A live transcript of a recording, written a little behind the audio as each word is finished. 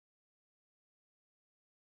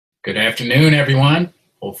Good afternoon, everyone.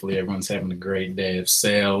 Hopefully everyone's having a great day of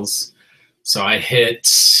sales. So I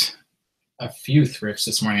hit a few thrifts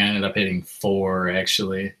this morning. I ended up hitting 4,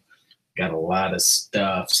 actually. Got a lot of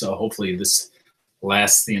stuff. So hopefully this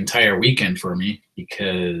lasts the entire weekend for me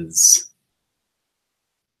because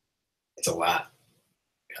it's a lot.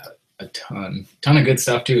 Got a ton of good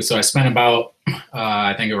stuff too. So I spent about,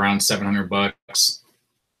 I think around $700.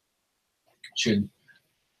 Should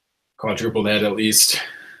quadruple that at least.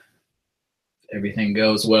 Everything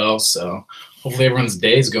goes well, so hopefully everyone's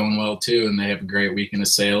day is going well too and they have a great weekend of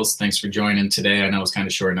sales. Thanks for joining today. I know it's kind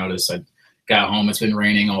of short notice. I got home, it's been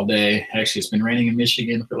raining all day. Actually, it's been raining in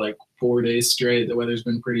Michigan for like 4 days straight. The weather's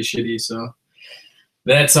been pretty shitty, so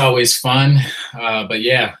that's always fun. But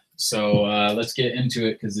yeah, so let's get into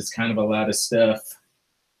it because it's kind of a lot of stuff.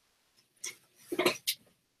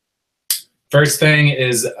 First thing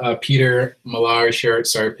is a Peter Millar shirt.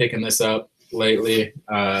 Started picking this up lately.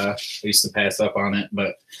 I used to pass up on it,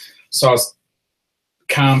 but saw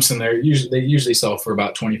comps and they usually sell for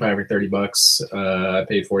about 25 or 30 bucks. I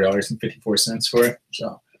paid $4.54 for it.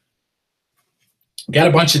 So got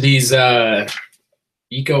a bunch of these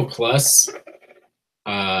Eco Plus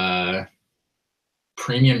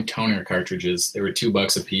premium toner cartridges. They were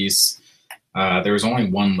 $2 a piece. There was only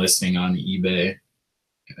one listing on eBay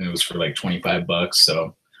and it was for like 25 bucks.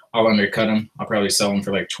 So I'll undercut them. I'll probably sell them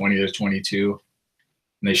for like 20 to 22.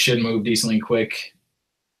 And they should move decently quick.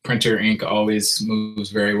 Printer ink always moves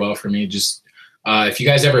very well for me. Just if you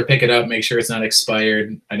guys ever pick it up, make sure it's not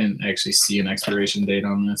expired. I didn't actually see an expiration date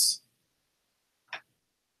on this.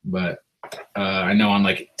 But I know on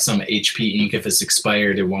like some HP ink, if it's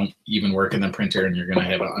expired, it won't even work in the printer and you're going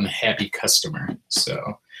to have an unhappy customer.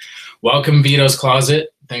 So welcome, Vito's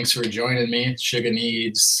Closet. Thanks for joining me. Sugar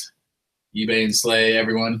Needs, eBay and Slay,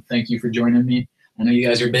 everyone, thank you for joining me. I know you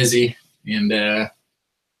guys are busy, and I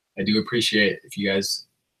do appreciate if you guys,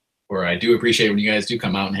 or I do appreciate when you guys do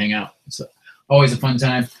come out and hang out. It's always a fun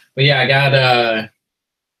time. But yeah, I got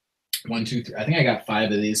 1, 2, 3. I think I got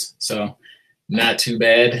 5 of these, so not too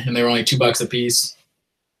bad. And they were only $2 a piece.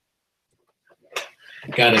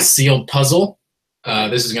 Got a sealed puzzle.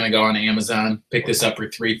 This is gonna go on Amazon. Picked this up for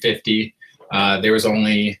 $3.50.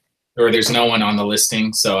 There's no one on the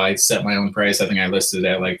listing, so I set my own price. I think I listed it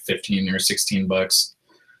at like 15 or 16 bucks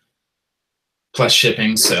plus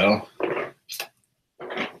shipping, so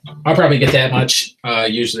I'll probably get that much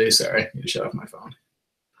usually. Sorry, I need to shut off my phone.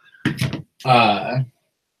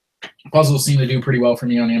 Puzzles seem to do pretty well for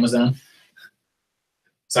me on Amazon.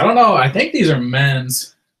 So I don't know, I think these are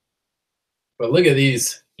men's, but look at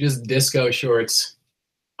these, just disco shorts.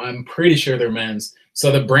 I'm pretty sure they're men's. So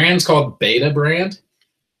the brand's called Beta Brand.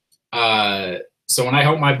 So when I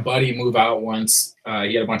helped my buddy move out once,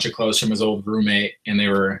 he had a bunch of clothes from his old roommate, and they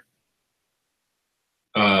were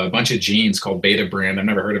a bunch of jeans called Beta Brand. I've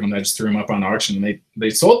never heard of them. I just threw them up on auction. They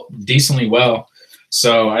sold decently well.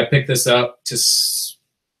 So I picked this up to just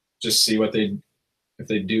see if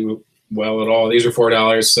they do well at all. These are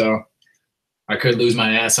 $4, so I could lose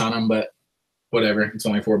my ass on them, but whatever. It's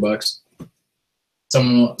only $4.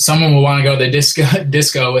 Someone will want to go the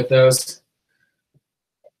disco with those.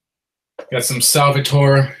 Got some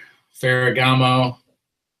Salvatore Ferragamo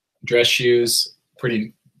dress shoes.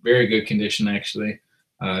 Very good condition, actually.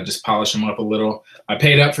 Just polish them up a little. I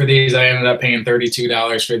paid up for these. I ended up paying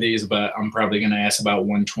 $32 for these, but I'm probably going to ask about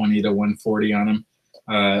 $120 to $140 on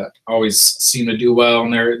them. Always seem to do well,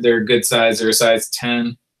 and they're a good size. They're a size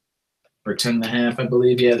 10 or 10.5, I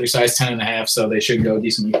believe. Yeah, they're size 10.5, so they should go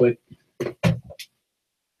decently quick.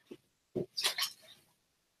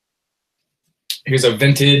 Here's a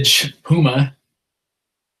vintage Puma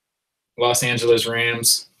Los Angeles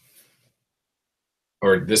Rams,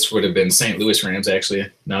 or this would have been St. Louis Rams,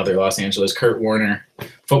 actually. Now they're Los Angeles. Kurt Warner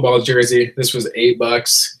football jersey. This was $8.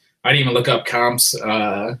 I didn't even look up comps.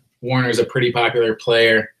 Warner's a pretty popular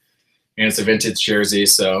player, and it's a vintage jersey,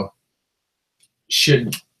 so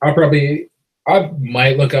I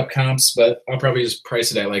might look up comps, but I'll probably just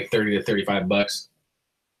price it at like 30 to 35 bucks.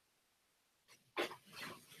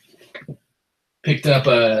 Picked up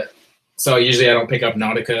so usually I don't pick up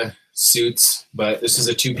Nautica suits, but this is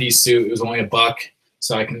a 2-piece suit. It was only $1,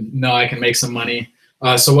 so I can make some money.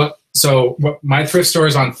 So what my thrift store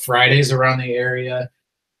is on Fridays around the area.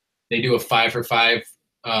 They do a 5 for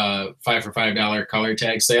 $5 color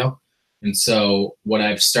tag sale, and so what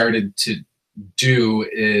I've started to do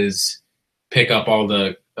is pick up all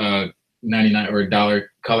the 99 or $1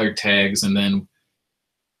 color tags and then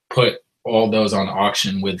put all those on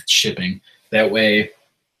auction with shipping. That way,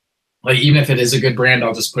 like even if it is a good brand,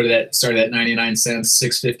 I'll just start at 99 cents,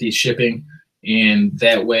 $6.50 shipping, and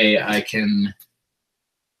that way I can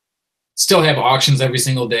still have auctions every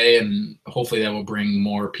single day, and hopefully that will bring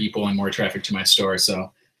more people and more traffic to my store.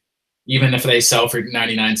 So even if they sell for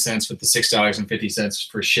 99 cents with the $6.50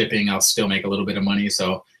 for shipping, I'll still make a little bit of money.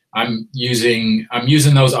 So I'm using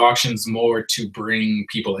those auctions more to bring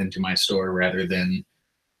people into my store rather than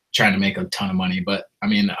trying to make a ton of money. But I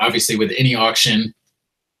mean, obviously with any auction,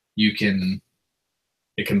 it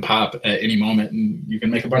can pop at any moment and you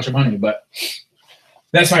can make a bunch of money. But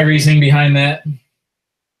that's my reasoning behind that.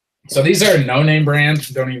 So these are a no-name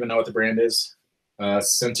brand. Don't even know what the brand is.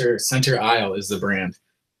 Center Aisle is the brand.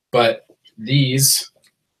 But these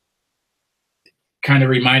kind of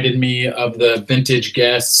reminded me of the vintage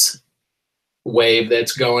Guess wave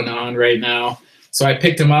that's going on right now. So I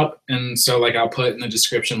picked them up, and so like I'll put in the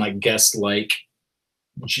description like Guess like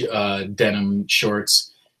denim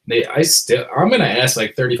shorts. I'm gonna ask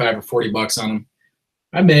like 35 or 40 bucks on them.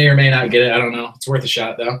 I may or may not get it. I don't know. It's worth a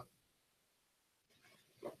shot though.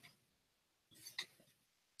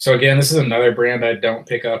 So again, this is another brand I don't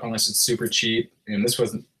pick up unless it's super cheap, and this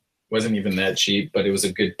wasn't even that cheap, but it was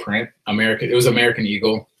a good print. It was American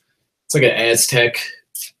Eagle. It's like an Aztec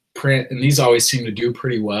print, and these always seem to do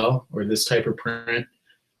pretty well, or this type of print.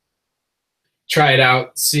 Try it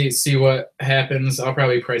out, see what happens. I'll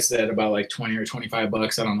probably price that at about like 20 or 25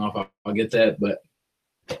 bucks. I don't know if I'll get that, but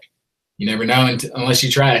you never know unless you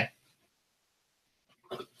try.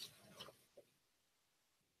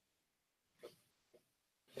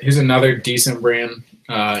 Here's another decent brand,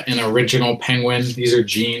 an Original Penguin. These are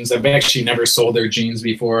jeans. I've actually never sold their jeans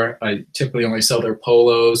before. I typically only sell their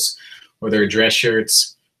polos or their dress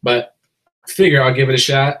shirts, but I figure I'll give it a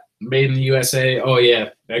shot. Made in the USA. Oh yeah,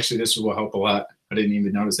 actually this will help a lot. I didn't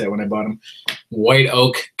even notice that when I bought them. White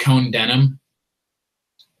Oak Cone Denim.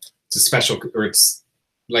 It's a special, or it's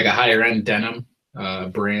like a higher end denim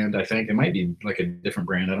brand, I think. It might be like a different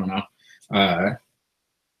brand, I don't know.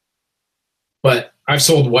 But I've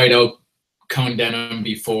sold White Oak Cone Denim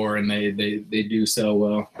before, and they do sell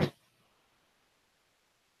well.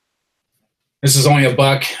 This is only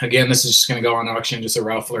 $1. Again, this is just going to go on auction, just a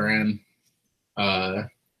Ralph Lauren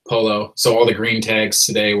polo. So all the green tags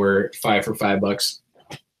today were 5 for $5.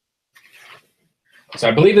 So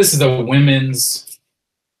I believe this is a women's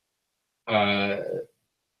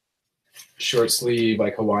short sleeve,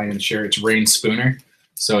 like Hawaiian shirt. It's Rain Spooner.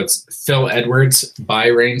 So it's Phil Edwards by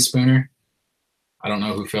Rain Spooner. I don't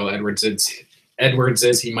know who Phil Edwards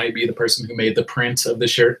is. He might be the person who made the print of the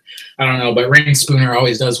shirt. I don't know, but Rain Spooner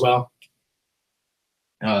always does well.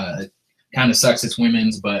 Kind of sucks it's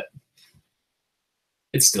women's, but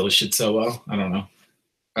it still should sell well. I don't know.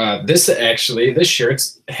 This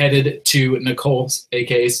shirt's headed to Nicole's,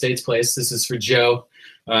 aka State's Place. This is for Joe.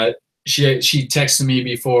 She texted me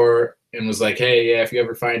before and was like, "Hey, yeah, if you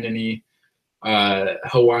ever find any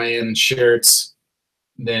Hawaiian shirts,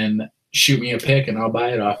 then shoot me a pic and I'll buy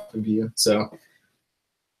it off of you." So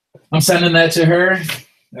I'm sending that to her.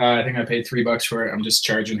 I think I paid $3 for it. I'm just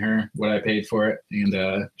charging her what I paid for it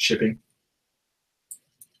and shipping.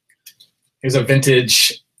 Here's a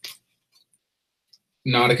vintage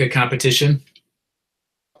Nautica competition.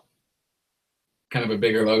 Kind of a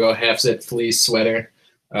bigger logo, half zip fleece sweater.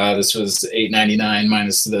 This was $8.99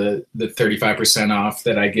 minus the 35% off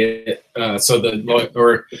that I get. So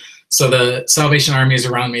the Salvation Army is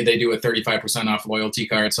around me. They do a 35% off loyalty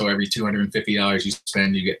card. So every $250 you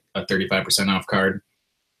spend, you get a 35% off card.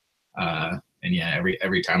 And yeah,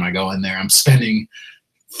 every time I go in there, I'm spending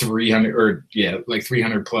 300 or yeah, like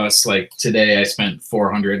 300 plus. Like today I spent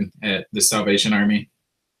 400 at the Salvation Army.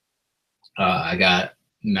 I got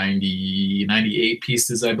 98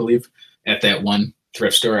 pieces, I believe, at that one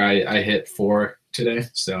thrift store. I hit 4 today.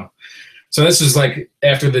 So this was like,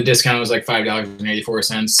 after the discount, it was like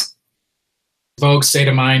 $5.84. Vogue State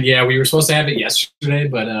of Mind. Yeah, we were supposed to have it yesterday,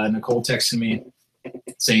 but Nicole texted me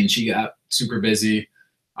saying she got super busy.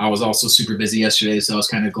 I was also super busy yesterday, so I was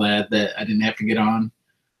kind of glad that I didn't have to get on.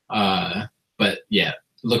 But yeah,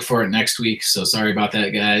 look for it next week. So sorry about that,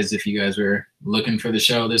 guys. If you guys were looking for the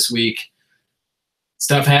show this week,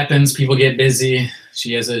 stuff happens. People get busy.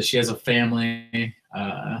 She has a family.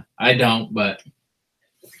 I don't, but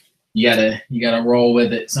you gotta roll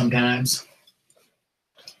with it sometimes.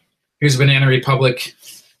 Here's Banana Republic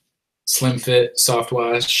Slim Fit Soft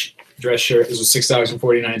Wash dress shirt. This was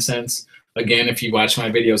 $6.49. Again, if you watch my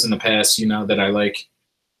videos in the past, you know that I like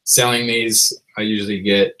selling these. I usually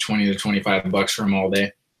get 20 to 25 bucks for them all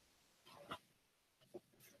day.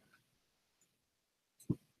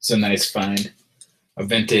 It's a nice find. A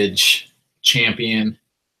vintage Champion.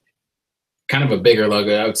 Kind of a bigger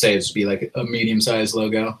logo. I would say it'd be like a medium-sized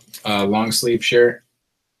logo. Long sleeve shirt.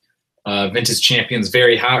 Vintage Champion's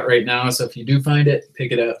very hot right now, so if you do find it,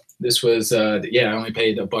 pick it up. This was, yeah, I only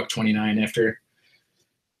paid $1.29 after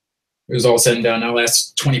it was all said and done. I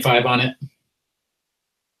last 25 on it.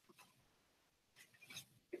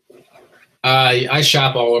 I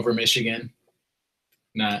shop all over Michigan,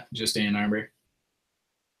 not just Ann Arbor.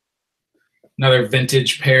 Another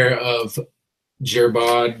vintage pair of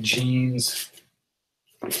Gerbod jeans.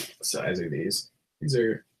 What size are these? These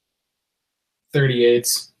are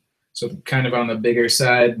 38s, so kind of on the bigger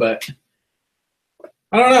side, but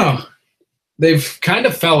I don't know. They've kind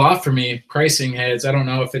of fell off for me, pricing heads. I don't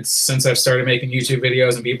know if it's since I've started making YouTube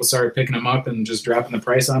videos and people started picking them up and just dropping the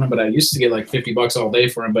price on them, but I used to get like $50 all day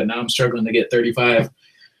for them, but now I'm struggling to get 35.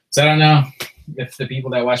 So I don't know if the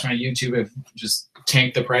people that watch my YouTube have just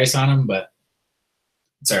tanked the price on them, but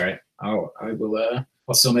it's all right. I'll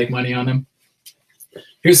still make money on them.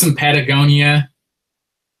 Here's some Patagonia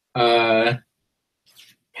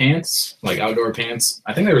pants, like outdoor pants.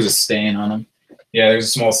 I think there was a stain on them. Yeah, there's a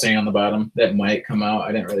small stain on the bottom that might come out.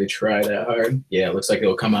 I didn't really try that hard. Yeah, it looks like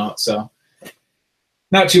it'll come out. So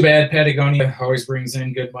not too bad. Patagonia always brings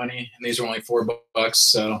in good money, and these are only $4.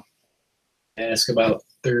 So ask about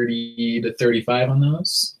 30 to 35 on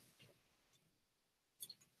those.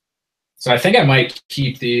 So I think I might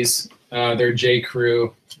keep these. They're J.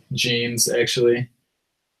 Crew jeans, actually.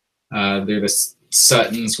 They're the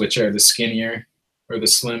Suttons, which are the skinnier or the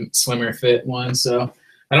slimmer fit ones. So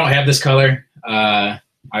I don't have this color. I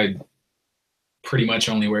pretty much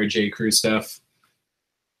only wear J. Crew stuff.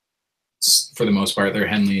 For the most part, they're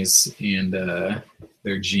Henleys, and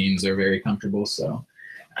their jeans are very comfortable. So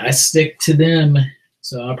I stick to them.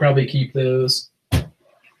 So I'll probably keep those.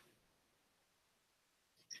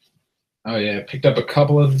 Oh yeah, I picked up a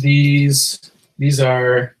couple of these. These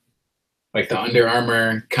are like the Under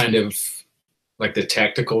Armour kind of like the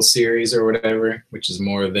tactical series or whatever, which is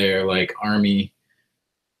more their like army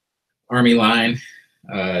line.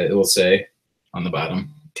 It will say on the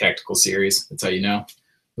bottom, tactical series. That's how you know.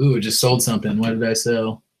 Ooh, just sold something. What did I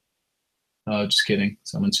sell? Oh, just kidding.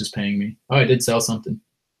 Someone's just paying me. Oh, I did sell something.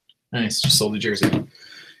 Nice, just sold a jersey.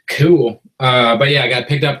 Cool. But yeah, I got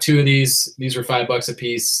picked up 2 of these. These were $5 a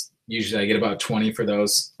piece. Usually I get about 20 for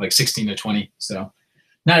those, like 16 to 20. So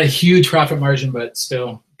not a huge profit margin, but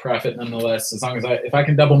still profit nonetheless. As long as if I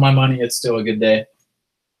can double my money, it's still a good day.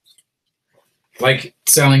 Like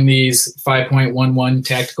selling these 5.11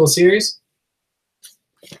 tactical series.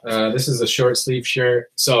 This is a short sleeve shirt.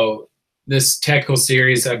 So this tactical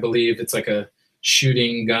series, I believe it's like a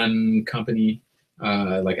shooting gun company,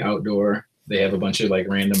 like outdoor. They have a bunch of like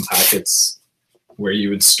random pockets where you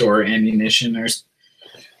would store ammunition or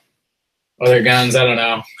other guns. I don't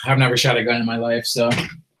know. I've never shot a gun in my life, so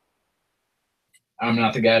I'm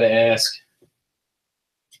not the guy to ask.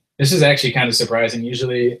 This is actually kind of surprising.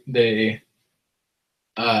 Usually they,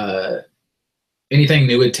 anything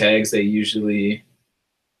new with tags, they usually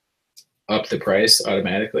up the price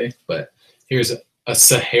automatically. But here's a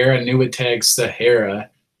Sahara, new with tags Sahara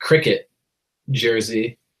cricket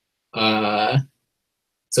jersey. So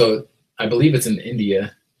I believe it's an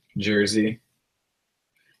India jersey.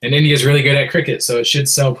 And India's really good at cricket, so it should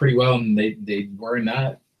sell pretty well. And they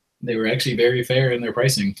were actually very fair in their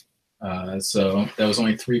pricing. So that was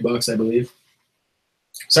only $3, I believe.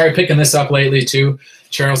 Started picking this up lately too.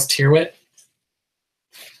 Charles Tyrwhitt.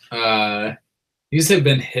 These have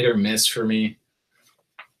been hit or miss for me.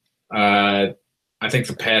 I think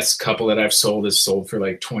the past couple that I've sold is sold for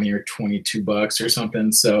like 20 or $22 or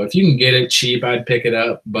something. So if you can get it cheap, I'd pick it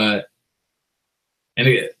up. But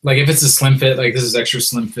like if it's a slim fit, like this is extra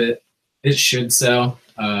slim fit, it should sell.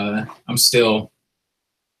 I'm still,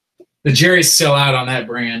 the jury's still out on that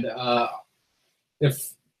brand.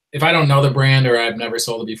 If I don't know the brand or I've never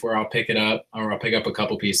sold it before, I'll pick it up, or I'll pick up a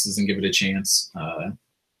couple pieces and give it a chance.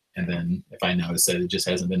 And then if I notice that it just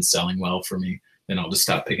hasn't been selling well for me, then I'll just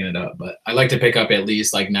stop picking it up. But I like to pick up at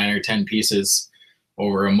least like 9 or 10 pieces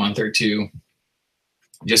over a month or two,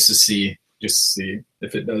 just to see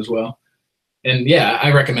if it does well. And yeah,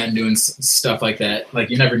 I recommend doing stuff like that. Like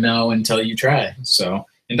you never know until you try. So,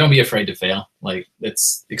 and don't be afraid to fail. Like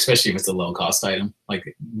it's, especially if it's a low cost item,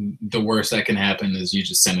 like the worst that can happen is you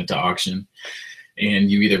just send it to auction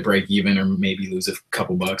and you either break even or maybe lose a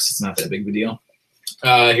couple bucks. It's not that big of a deal.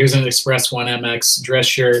 Here's an Express 1MX dress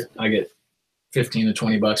shirt. I get 15 to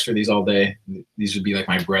 $20 for these all day. These would be like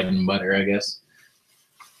my bread and butter, I guess.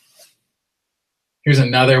 Here's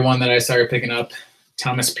another one that I started picking up.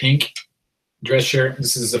 Thomas Pink dress shirt.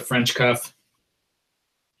 This is a French cuff.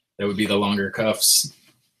 That would be the longer cuffs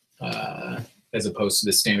as opposed to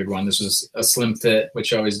the standard one. This was a slim fit,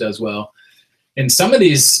 which always does well. And some of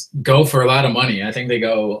these go for a lot of money. I think they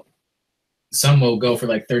go some will go for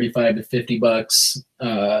like 35 to 50 bucks.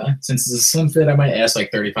 Since it's a slim fit, I might ask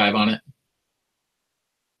like 35 on it.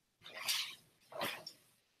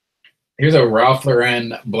 Here's a Ralph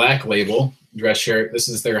Lauren black label dress shirt. This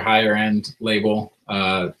is their higher end label.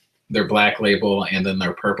 Their black label and then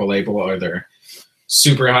their purple label are their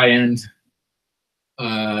super high end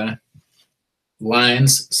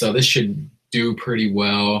lines. So this should do pretty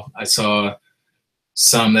well. I saw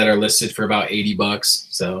some that are listed for about 80 bucks.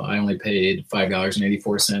 So I only paid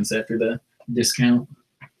 $5.84 after the discount.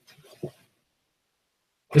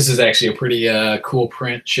 This is actually a pretty cool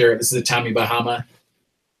print shirt. This is a Tommy Bahama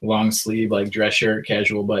long sleeve, like dress shirt,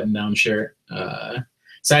 casual button down shirt.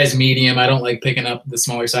 Size medium. I don't like picking up the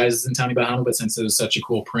smaller sizes in Tommy Bahama, but since it was such a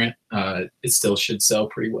cool print, it still should sell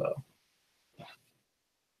pretty well.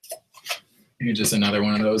 Here's just another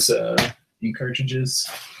one of those ink cartridges.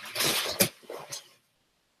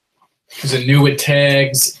 There's a new with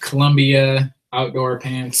tags, Columbia outdoor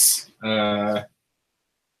pants,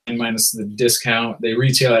 minus the discount. They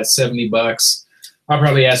retail at 70 bucks. I'll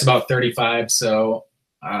probably ask about 35. So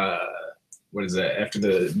what is that? After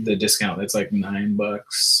the discount, that's like 9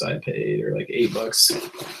 bucks I paid, or like 8 bucks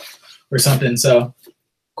or something. So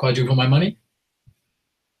quadruple my money.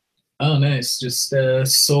 Oh, nice. Just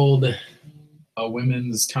sold a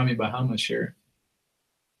women's Tommy Bahama shirt.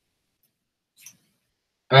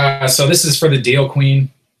 So this is for the Deal Queen.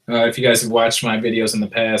 If you guys have watched my videos in the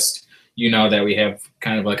past, you know that we have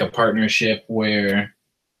kind of like a partnership where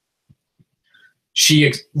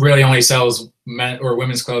she really only sells men or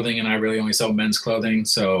women's clothing, and I really only sell men's clothing.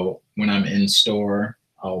 So when I'm in store,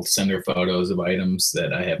 I'll send her photos of items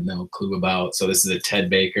that I have no clue about. So this is a Ted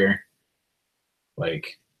Baker.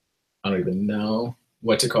 Like, I don't even know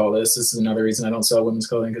what to call this. This is another reason I don't sell women's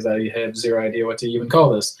clothing, because I have zero idea what to even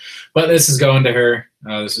call this. But this is going to her.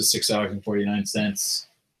 This is $6.49.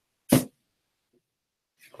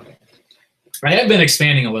 I have been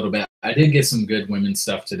expanding a little bit. I did get some good women's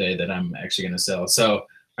stuff today that I'm actually going to sell. So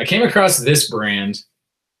I came across this brand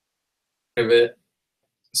of it,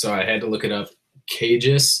 so I had to look it up.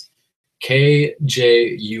 Kjus,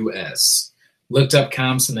 Kjus. Looked up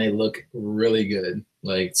comps and they look really good.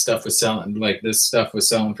 Like stuff was selling, like this stuff was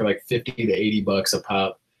selling for like 50 to 80 bucks a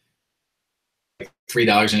pop. Like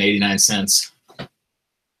 $3.89.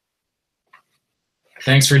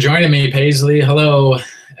 Thanks for joining me, Paisley. Hello,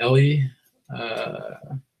 Ellie.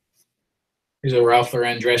 Here's a Ralph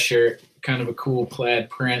Lauren dress shirt, kind of a cool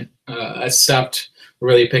plaid print. I stopped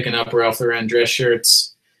really picking up Ralph Lauren dress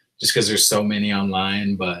shirts just because there's so many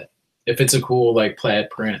online, but if it's a cool like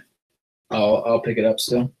plaid print, I'll pick it up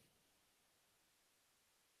still.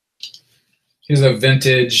 Here's a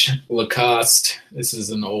vintage Lacoste. This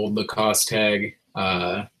is an old Lacoste tag.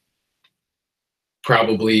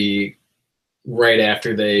 Probably right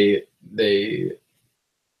after they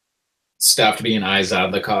stopped being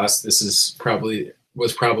Izod Lacoste. This is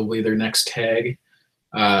was probably their next tag.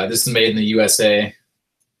 This is made in the USA.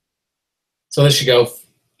 So this should go.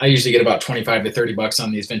 I usually get about 25 to 30 bucks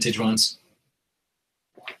on these vintage ones.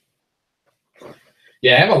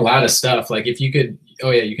 Yeah, I have a lot of stuff. Like if you could,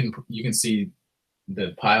 oh yeah, you can see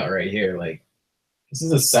the pile right here. Like this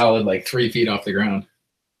is a solid like 3 feet off the ground.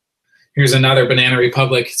 Here's another Banana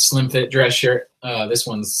Republic slim fit dress shirt. This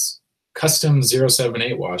one's custom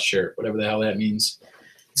 078 wash shirt, whatever the hell that means.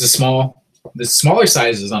 It's a small. The smaller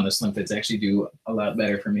sizes on the slim fits actually do a lot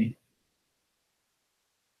better for me.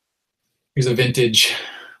 Here's a vintage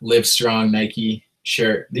Live Strong Nike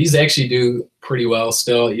shirt. These actually do pretty well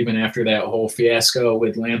still, even after that whole fiasco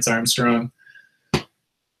with Lance Armstrong.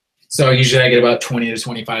 So usually I get about 20 to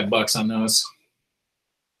 25 bucks on those.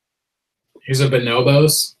 Here's a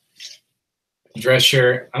Bonobos dress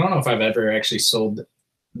shirt. I don't know if I've ever actually sold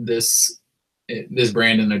this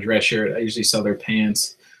brand in a dress shirt. I usually sell their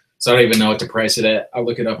pants, so I don't even know what to price it at. I'll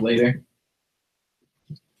look it up later.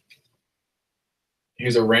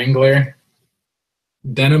 Here's a Wrangler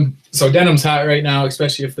denim. So denim's hot right now,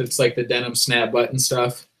 especially if it's like the denim snap button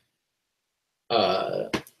stuff.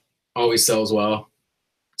 Always sells well.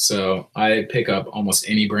 So I pick up almost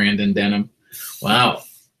any brand in denim. Wow.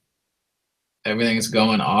 Everything's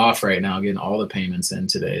going off right now, getting all the payments in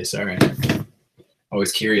today. Sorry.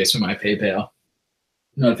 Always curious when my PayPal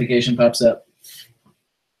notification pops up.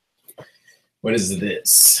 What is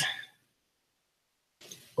this?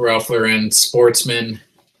 Ralph Lauren Sportsman.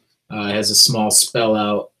 Has a small spell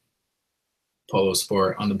out Polo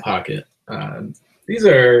Sport on the pocket. These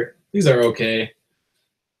are okay.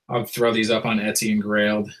 I'll throw these up on Etsy and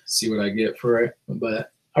Grailed, see what I get for it.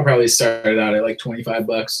 But I'll probably start it out at like 25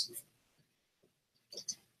 bucks.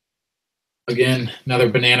 Again, another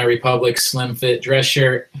Banana Republic slim fit dress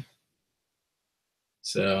shirt.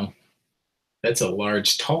 So that's a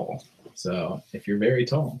large tall. So if you're very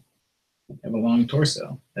tall, have a long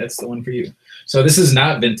torso, that's the one for you. So this is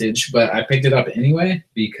not vintage, but I picked it up anyway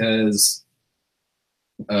because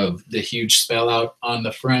of the huge spell out on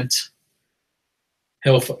the front.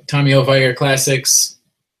 Tommy Hilfiger Classics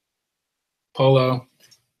Polo.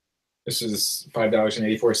 This is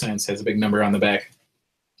 $5.84. Has a big number on the back.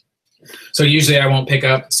 So usually I won't pick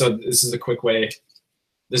up. So this is a quick way.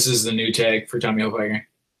 This is the new tag for Tommy Hilfiger.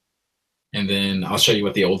 And then I'll show you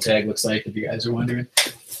what the old tag looks like if you guys are wondering.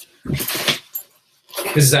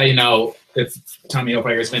 This is how you know if Tommy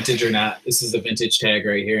Hilfiger is vintage or not. This is the vintage tag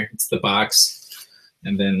right here. It's the box.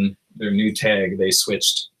 And then their new tag, they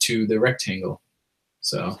switched to the rectangle.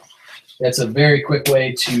 So that's a very quick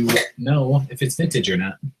way to know if it's vintage or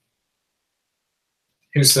not.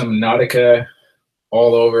 Here's some Nautica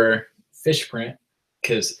all over fish print,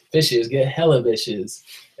 because fishes get hella fishes,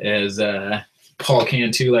 as Paul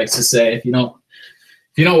Cantu likes to say. If you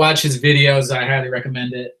don't watch his videos, I highly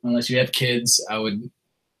recommend it. Unless you have kids, I would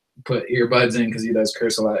put earbuds in because he does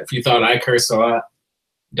curse a lot. If you thought I cursed a lot,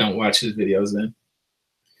 don't watch his videos then.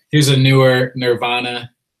 Here's a newer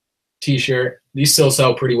Nirvana t-shirt. These still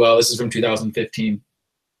sell pretty well. This is from 2015.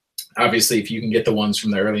 Obviously, if you can get the ones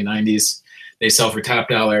from the early 90s, they sell for top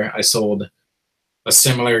dollar. I sold a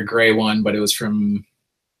similar gray one, but it was from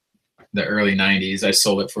the early 90s. I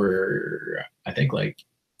sold it for, I think, like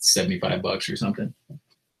 $75 or something.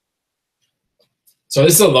 So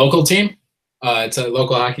this is a local team. It's a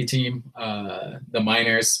local hockey team, the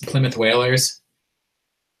Miners, Plymouth Whalers.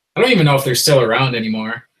 I don't even know if they're still around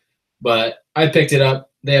anymore, but I picked it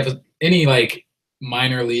up. They have any like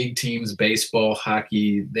minor league teams, baseball,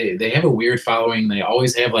 hockey, they have a weird following. They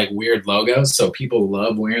always have like weird logos, so people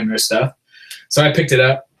love wearing their stuff. So I picked it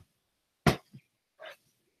up.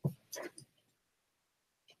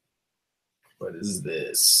 What is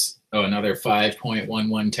this? Oh, another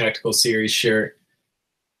 5.11 Tactical Series shirt.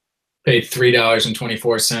 Paid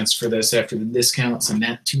 $3.24 for this after the discount, so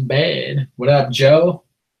not too bad. What up, Joe?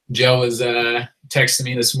 Joe was texting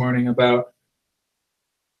me this morning about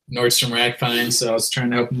Nordstrom Rack finds, so I was trying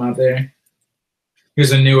to help him out there.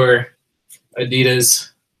 Here's a newer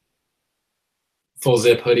Adidas full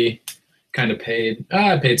zip hoodie. Kind of paid.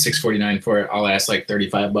 I paid $6.49 for it. I'll ask like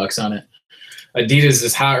 $35 on it. Adidas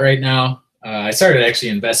is hot right now. I started actually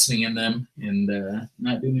investing in them, and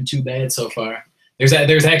not doing too bad so far. There's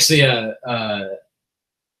actually a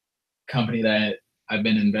company that I've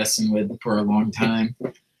been investing with for a long time,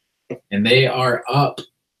 and they are up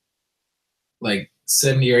like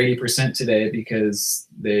 70 or 80% today because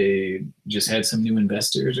they just had some new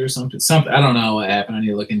investors or something. I don't know what happened. I need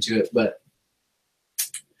to look into it, but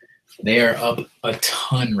they are up a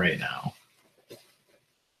ton right now.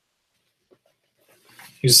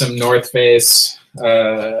 Here's some North Face.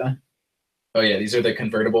 Oh yeah, these are the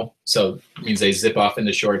convertible, so it means they zip off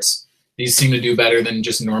into shorts. These seem to do better than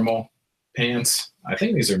just normal pants. I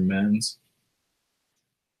think these are men's.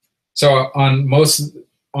 So on most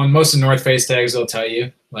of North Face tags, they'll tell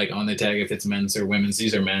you, like on the tag, if it's men's or women's.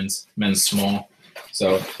 These are men's small.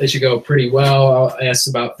 So they should go pretty well. I'll ask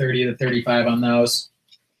about 30 to 35 on those.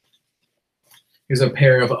 Here's a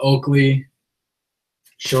pair of Oakley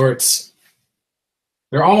shorts.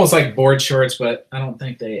 They're almost like board shorts, but I don't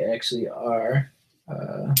think they actually are,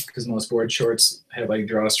 because most board shorts have like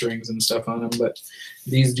drawstrings and stuff on them, but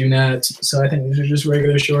these do not. So I think these are just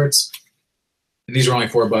regular shorts. And these are only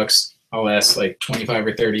 $4. I'll ask like 25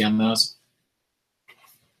 or 30 on those.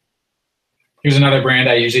 Here's another brand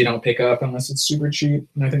I usually don't pick up unless it's super cheap,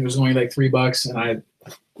 and I think it was only like $3, and I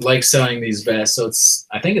like selling these vests, so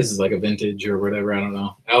I think this is like a vintage or whatever, I don't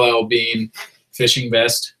know. LL Bean fishing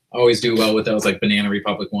vest. Always do well with those, like Banana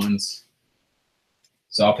Republic ones.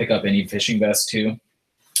 So I'll pick up any fishing vest too.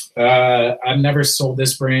 I've never sold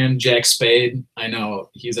this brand, Jack Spade. I know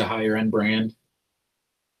he's a higher end brand.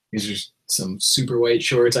 These are some super white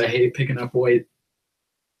shorts. I hate picking up white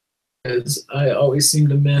because I always seem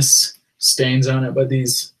to miss stains on it, but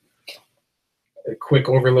these quick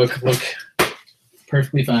overlook look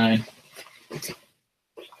perfectly fine.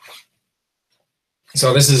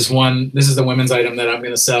 So this is the women's item that I'm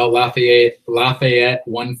going to sell, Lafayette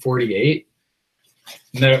 148.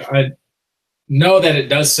 Now, I know that it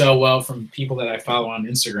does sell well from people that I follow on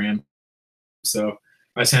Instagram. So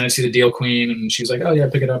I sent it to the Deal Queen, and she's like, oh yeah,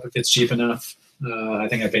 pick it up if it's cheap enough. I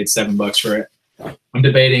think I paid $7 for it. I'm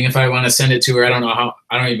debating if I want to send it to her. I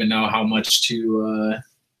don't even know how much to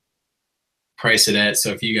price it at.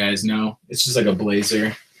 So if you guys know, it's just like a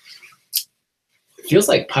blazer. It feels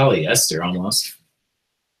like polyester almost.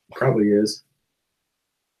 Probably is.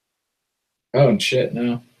 Oh, and shit,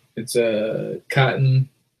 no. It's a cotton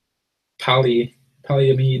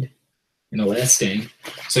polyamide and elasting.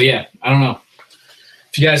 So yeah, I don't know.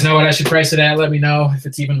 If you guys know what I should price it at, let me know if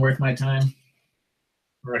it's even worth my time.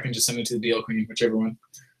 Or I can just send it to the Deal Queen, whichever one.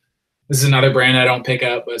 This is another brand I don't pick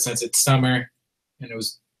up, but since it's summer and it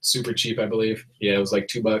was super cheap, I believe. Yeah, it was like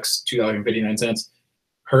 $2, $2.59.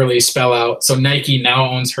 Hurley spell out. So Nike now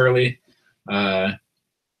owns Hurley.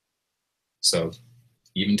 So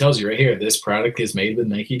even tells you right here, this product is made with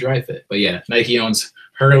Nike Dry Fit. But yeah, Nike owns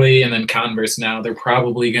Hurley and then Converse now. They're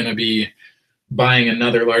probably going to be buying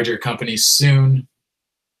another larger company soon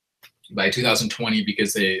by 2020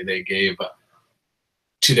 because they gave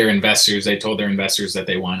to their investors, they told their investors that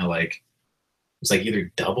they want to like, it was like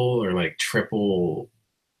either double or like triple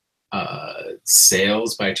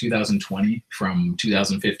sales by 2020 from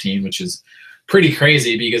 2015, which is pretty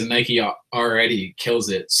crazy because Nike already kills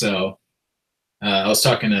it. So I was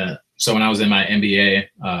talking to, so when I was in my MBA,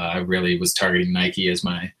 I really was targeting Nike as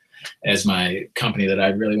my company that I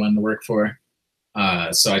really wanted to work for.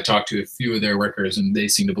 So I talked to a few of their workers and they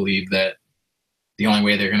seem to believe that the only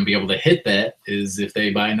way they're going to be able to hit that is if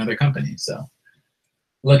they buy another company. So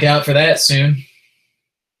look out for that soon.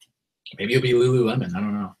 Maybe it'll be Lululemon. I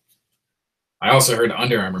don't know. I also heard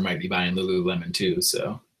Under Armour might be buying Lululemon too.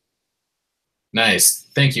 So nice.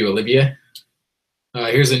 Thank you, Olivia.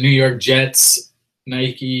 Here's a New York Jets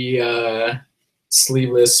Nike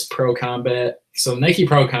sleeveless Pro Combat. So Nike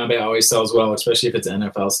Pro Combat always sells well, especially if it's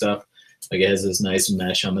NFL stuff. Like it has this nice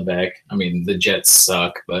mesh on the back. I mean, the Jets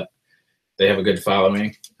suck, but they have a good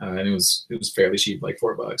following, and it was fairly cheap, like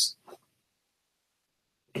 $4.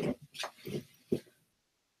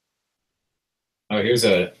 Oh, here's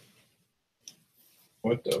a,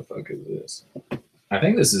 what the fuck is this? I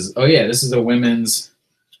think this is, oh yeah, this is a women's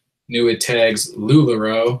new with tags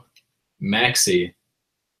LuLaRoe Maxi.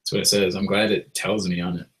 That's what it says. I'm glad it tells me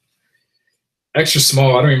on it. Extra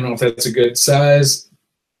small. I don't even know if that's a good size.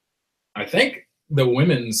 I think the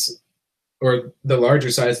women's or the larger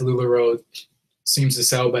size LuLaRoe seems to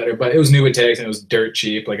sell better, but it was new with tags and it was dirt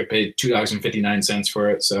cheap. Like I paid $2.59 for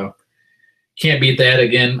it, so can't beat that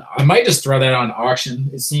again. I might just throw that on auction.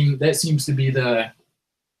 That seems to be the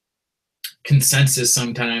consensus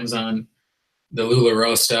sometimes on the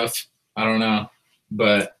LuLaRoe stuff. I don't know,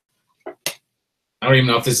 but I don't even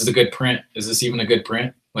know if this is a good print. Is this even a good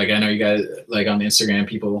print? Like I know you guys, like on Instagram,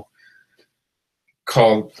 people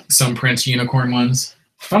call some prints unicorn ones.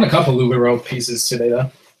 Found a couple LuLaRoe pieces today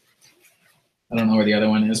though. I don't know where the other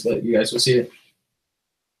one is, but you guys will see it.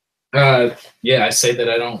 Yeah, I say that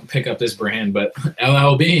I don't pick up this brand, but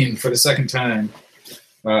LL Bean for the second time.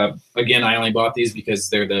 Again, I only bought these because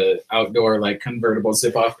they're the outdoor like convertible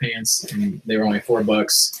zip-off pants, and they were only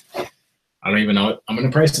 $4. I don't even know what I'm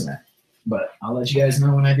gonna price them at, but I'll let you guys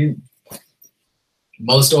know when I do.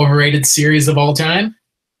 Most overrated series of all time?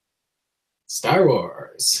 Star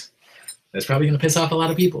Wars. That's probably gonna piss off a lot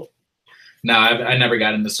of people. No, I never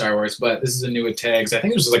got into Star Wars, but this is a new with tags. I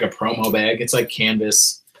think it was just like a promo bag. It's like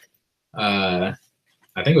canvas. I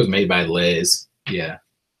think it was made by Lay's. Yeah, it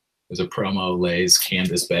was a promo Lay's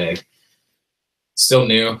canvas bag. Still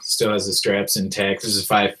new. Still has the straps intact. This is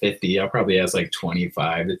 $5.50. I'll probably ask like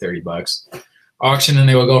 $25 to $30. Auction and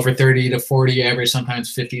they will go for 30 to 40. Average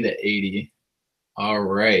sometimes 50 to 80. All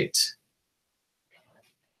right.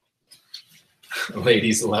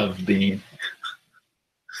 Ladies love Bean.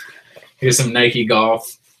 Here's some Nike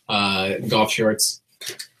golf shorts.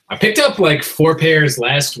 I picked up like 4 pairs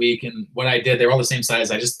last week, and what I did, they were all the same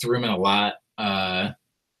size. I just threw them in a lot.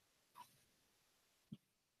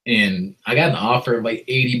 And I got an offer of like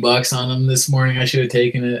 $80 on them this morning. I should have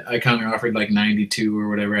taken it. I counter offered like 92 or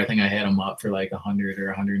whatever. I think I had them up for like 100 or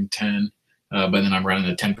 110. But then I'm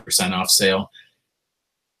running a 10% off sale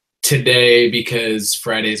today because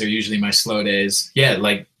Fridays are usually my slow days. Yeah,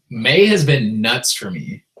 like May has been nuts for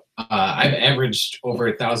me. I've averaged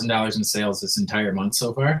over $1,000 in sales this entire month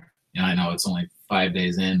so far. And I know it's only 5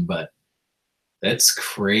 days in, but that's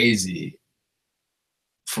crazy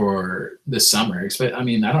for the summer. I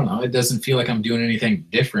mean, I don't know. It doesn't feel like I'm doing anything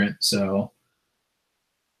different. So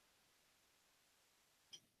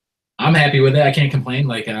I'm happy with it. I can't complain.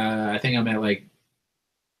 Like, I think I'm at like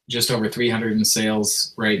just over 300 in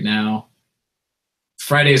sales right now.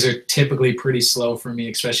 Fridays are typically pretty slow for me,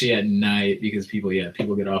 especially at night because people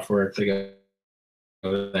get off work, they go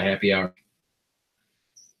to the happy hour.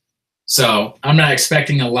 So I'm not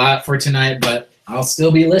expecting a lot for tonight, but I'll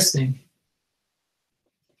still be listing.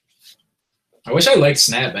 I wish I liked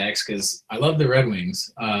snapbacks because I love the Red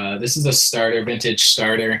Wings. This is a starter, vintage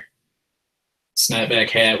starter snapback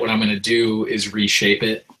hat. What I'm going to do is reshape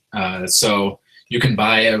it. So you can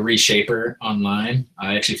buy a reshaper online.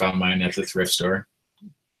 I actually found mine at the thrift store.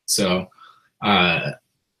 So,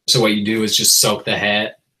 so what you do is just soak the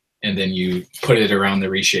hat, and then you put it around the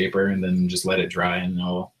reshaper, and then just let it dry, and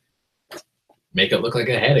it'll make it look like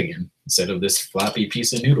a hat again instead of this floppy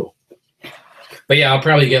piece of noodle. But yeah, I'll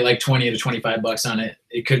probably get like 20 to 25 bucks on it.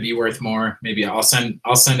 It could be worth more. Maybe I'll send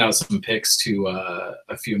out some pics to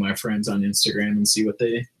a few of my friends on Instagram and see what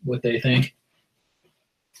they think.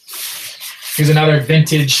 Here's another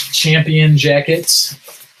vintage Champion jacket.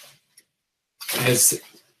 It has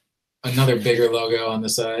another bigger logo on the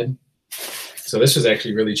side. So this was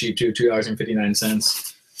actually really cheap too,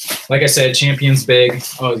 $2.59. Like I said, Champion's big.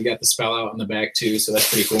 Oh, you got the spell out on the back too, so that's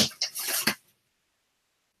pretty cool.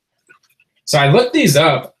 So I looked these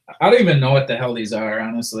up. I don't even know what the hell these are,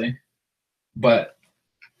 honestly. But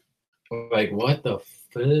like, what the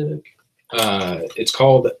fuck? It's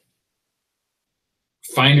called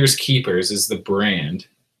Finders Keepers is the brand.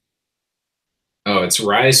 Oh, it's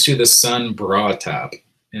Rise to the Sun bra top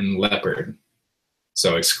in leopard.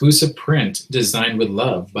 So exclusive print designed with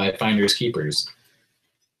love by Finders Keepers.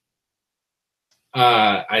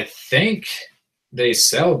 I think they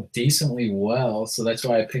sell decently well, so that's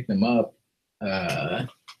why I picked them up.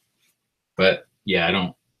 But yeah, I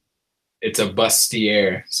don't. It's a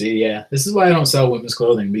bustier. See, yeah, this is why I don't sell women's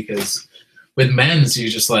clothing, because with men's, you're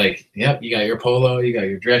just like, yep, you got your polo, you got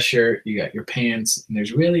your dress shirt, you got your pants, and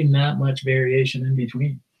there's really not much variation in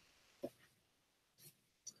between.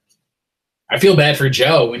 I feel bad for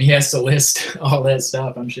Joe when he has to list all that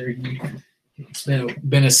stuff. I'm sure it's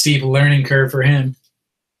been a steep learning curve for him.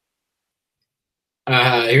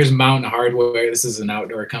 Here's Mountain Hardware. This is an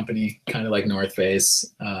outdoor company, kind of like North Face.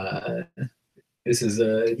 This is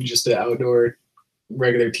just an outdoor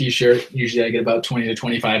regular t-shirt. Usually I get about 20 to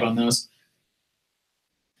 25 on those.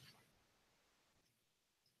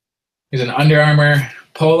 Here's an Under Armour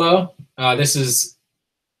polo. This is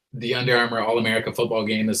the Under Armour All-America football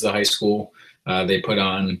game. This is a high school. They put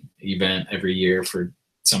on an event every year for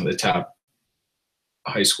some of the top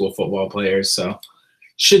high school football players. So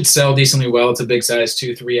should sell decently well. It's a big size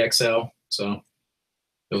too, 3XL. So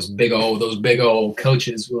those big old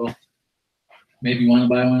coaches will maybe want to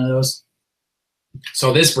buy one of those.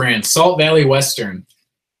 So this brand, Salt Valley Western.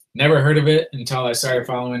 Never heard of it until I started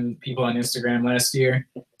following people on Instagram last year.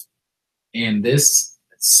 And this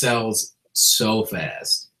sells so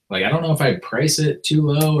fast. Like, I don't know if I'd price it too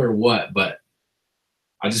low or what, but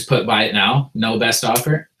I'll just put buy it now. No best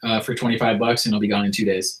offer for 25 bucks, and it'll be gone in 2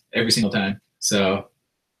 days every single time. So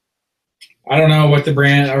I don't know what the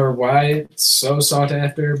brand or why it's so sought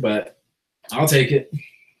after, but I'll take it.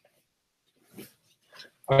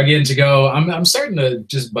 Again, to go, I'm starting to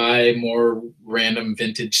just buy more random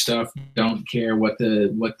vintage stuff. Don't care what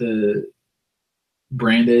the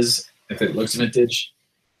brand is, if it looks vintage,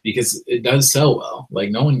 because it does sell well.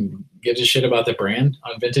 Like, no one gives a shit about the brand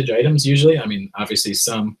on vintage items usually. I mean, obviously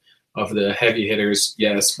some of the heavy hitters,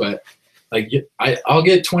 yes, but like I'll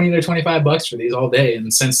get 20 to 25 bucks for these all day.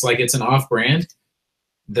 And since like it's an off brand,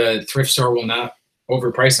 the thrift store will not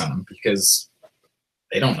overprice on them because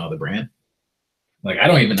they don't know the brand. Like, I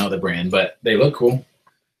don't even know the brand, but they look cool.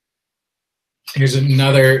 Here's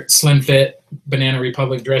another slim fit Banana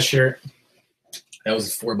Republic dress shirt. That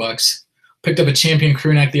was $4. Picked up a Champion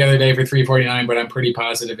crew neck the other day for $3.49, but I'm pretty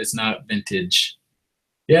positive it's not vintage.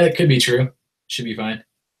 Yeah, it could be true. Should be fine.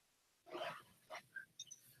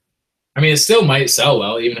 I mean, it still might sell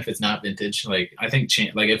well, even if it's not vintage. Like, I think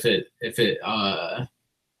like if it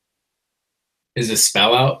is a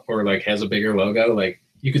spell out or like has a bigger logo, like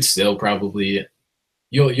you could still probably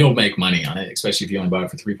you'll make money on it, especially if you only bought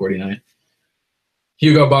it for $3.49.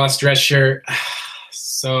 Hugo Boss dress shirt.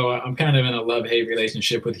 So I'm kind of in a love-hate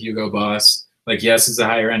relationship with Hugo Boss. Like, yes, it's a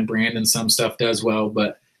higher-end brand and some stuff does well,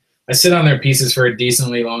 but I sit on their pieces for a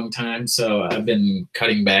decently long time, so I've been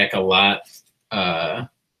cutting back a lot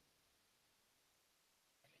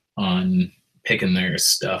on picking their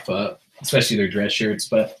stuff up, especially their dress shirts,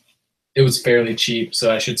 but it was fairly cheap,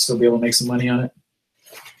 so I should still be able to make some money on it.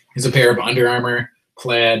 Here's a pair of Under Armour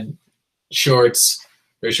plaid shorts.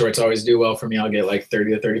 Their shorts always do well for me. I'll get like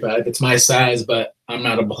 30 to 35. It's my size, but I'm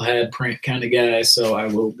not a plaid print kind of guy, so I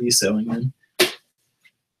will be selling them.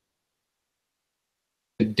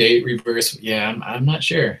 The date reverse, yeah, I'm not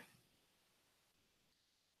sure.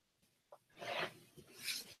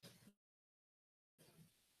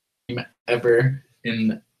 Ever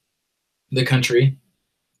in the country,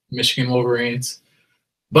 Michigan Wolverines,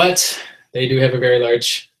 but they do have a very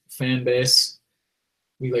large fan base.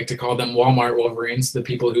 We like to call them Walmart Wolverines, the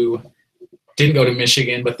people who didn't go to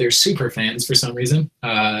Michigan, but they're super fans for some reason.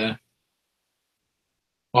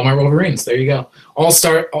 Walmart Wolverines. There you go.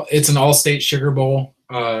 All-star. It's an all-state Sugar Bowl.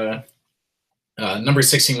 Number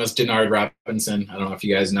 16 was Denard Robinson. I don't know if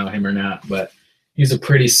you guys know him or not, but he's a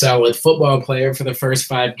pretty solid football player for the first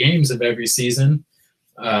 5 games of every season.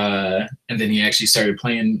 And then he actually started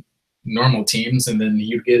playing normal teams, and then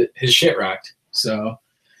he'd get his shit rocked. So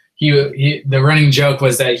the running joke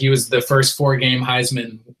was that he was the first 4-game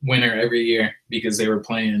Heisman winner every year because they were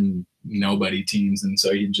playing nobody teams, and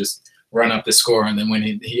so he'd just run up the score. And then when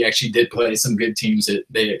he actually did play some good teams,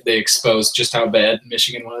 they exposed just how bad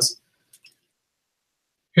Michigan was.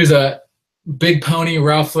 Here's a Big Pony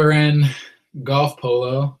Ralph Lauren golf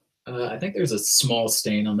polo. I think there's a small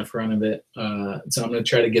stain on the front of it, so I'm going to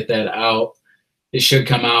try to get that out. It should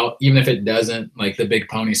come out. Even if it doesn't, like the Big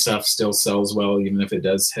Pony stuff still sells well, even if it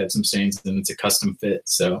does have some stains, and it's a custom fit.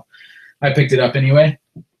 So I picked it up anyway.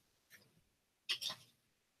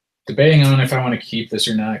 Debating on if I want to keep this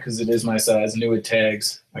or not because it is my size. New with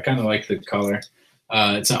tags. I kind of like the color.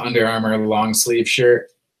 It's an Under Armour long sleeve shirt.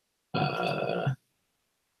 I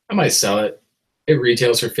might sell it. It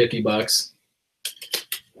retails for $50.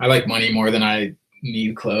 I like money more than I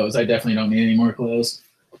need clothes. I definitely don't need any more clothes.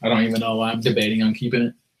 I don't even know why I'm debating on keeping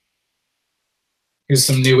it. Here's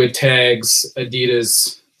some new with tags,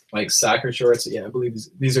 Adidas, like soccer shorts. Yeah, I believe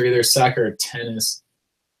these are either soccer or tennis.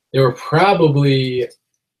 They were probably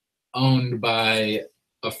owned by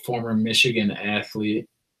a former Michigan athlete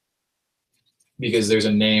because there's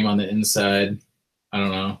a name on the inside. I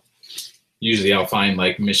don't know. Usually I'll find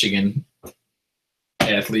like Michigan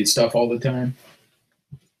athlete stuff all the time.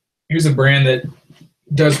 Here's a brand that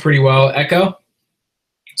does pretty well, Echo.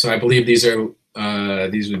 So I believe these would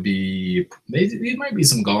be, these might be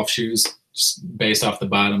some golf shoes just based off the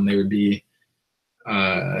bottom. They would be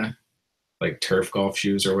like turf golf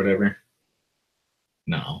shoes or whatever.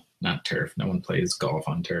 No, not turf. No one plays golf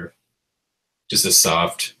on turf. Just a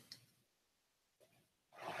soft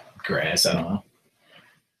grass. I don't know.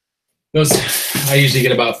 Those I usually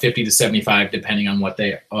get about 50 to 75 depending on what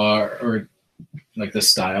they are or like the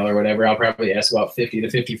style or whatever. I'll probably ask about 50 to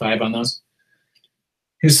 55 on those.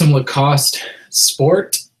 Here's some Lacoste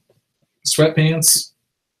Sport sweatpants.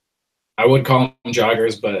 I would call them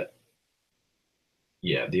joggers, but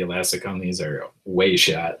yeah, the elastic on these are way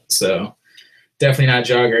shot. So definitely not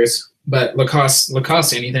joggers. But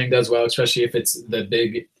Lacoste anything does well, especially if it's the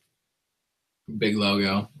big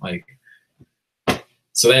logo. Like,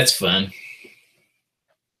 so that's fun.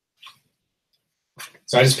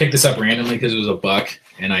 So I just picked this up randomly because it was $1,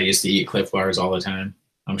 and I used to eat Cliff Bars all the time.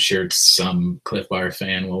 I'm sure some Cliff Bar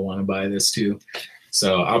fan will want to buy this too.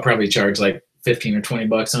 So I'll probably charge like 15 or 20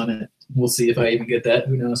 bucks on it. We'll see if I even get that.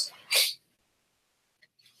 Who knows?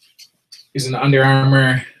 Here's an Under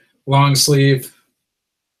Armour long sleeve,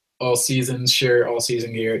 all season shirt, all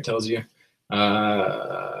season gear. It tells you.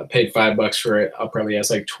 Paid $5 for it. I'll probably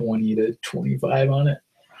ask like 20 to 25 on it.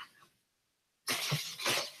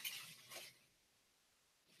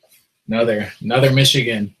 Another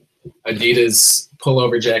Michigan Adidas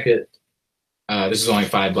pullover jacket. This is only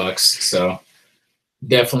 $5, so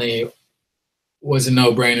definitely was a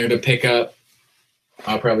no-brainer to pick up.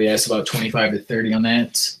 I'll probably ask about 25 to 30 on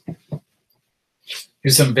that.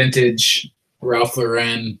 Here's some vintage Ralph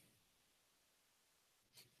Lauren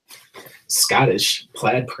Scottish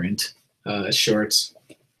plaid print shorts.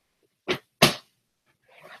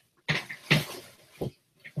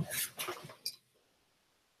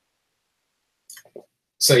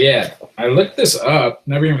 So yeah, I looked this up.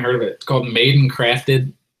 Never even heard of it. It's called Made and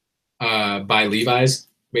Crafted by Levi's.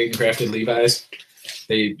 Made and Crafted Levi's.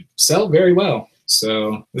 They sell very well.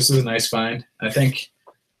 So this is a nice find. I think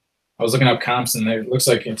I was looking up comps, and it looks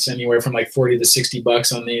like it's anywhere from like 40 to 60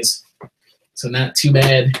 bucks on these. So not too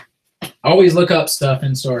bad. Always look up stuff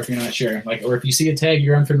in store if you're not sure. Like, or if you see a tag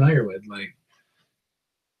you're unfamiliar with, like,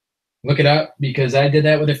 look it up, because I did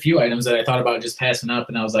that with a few items that I thought about just passing up,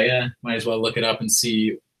 and I was like, might as well look it up and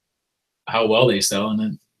see how well they sell. And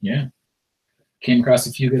then, yeah, came across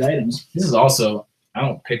a few good items. This is also, I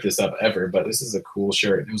don't pick this up ever, but this is a cool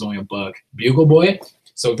shirt. It was only $1. Bugle Boy.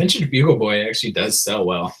 So vintage Bugle Boy actually does sell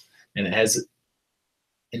well, and it has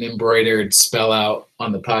an embroidered spell out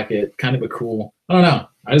on the pocket. Kind of a cool, I don't know.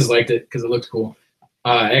 I just liked it because it looked cool.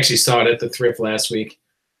 I actually saw it at the thrift last week,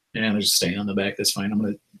 and there's a stain on the back. That's fine. I'm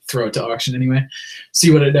going to throw it to auction anyway,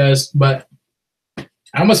 see what it does. But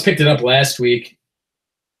I almost picked it up last week.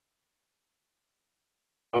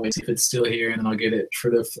 I'll wait see if it's still here, and then I'll get it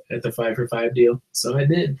for at the 5 for 5 deal. So I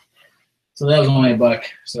did. So that was only $1.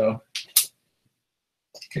 So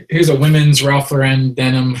here's a women's Ralph Lauren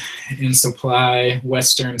denim in supply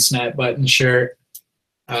Western snap button shirt.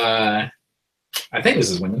 I think this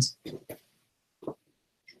is women's.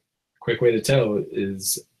 quick way to tell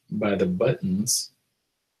is by the buttons.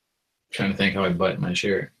 I'm trying to think how I button my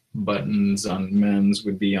shirt. Buttons on men's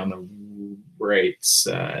would be on the right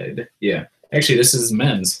side. Yeah, actually, this is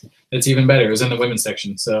men's. It's even better. It was in the women's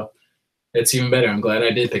section, so it's even better. I'm glad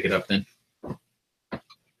I did pick it up then.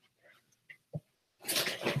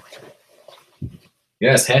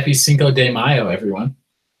 Yes, happy Cinco de Mayo, everyone.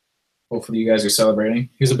 Hopefully you guys are celebrating.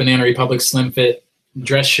 Here's a Banana Republic Slim Fit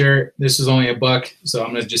dress shirt. This is only $1, so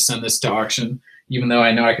I'm gonna just send this to auction. Even though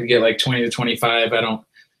I know I could get like 20 to 25, I'm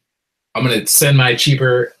gonna send my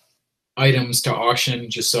cheaper items to auction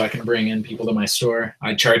just so I can bring in people to my store.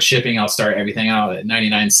 I charge shipping. I'll start everything out at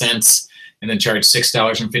 99 cents and then charge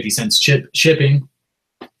 $6.50 shipping.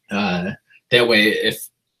 That way, if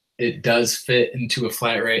it does fit into a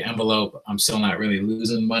flat rate envelope, I'm still not really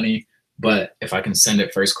losing money. But if I can send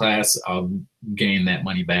it first class, I'll gain that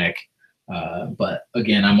money back. But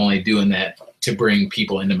again, I'm only doing that to bring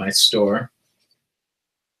people into my store.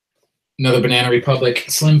 Another Banana Republic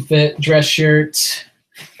Slim Fit dress shirt.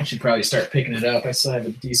 I should probably start picking it up. I still have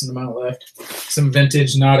a decent amount left. Some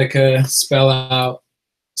vintage Nautica spell out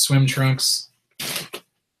swim trunks.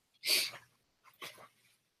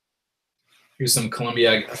 Here's some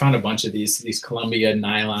Columbia. I found a bunch of these Columbia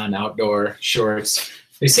nylon outdoor shorts.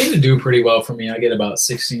 They seem to do pretty well for me. I get about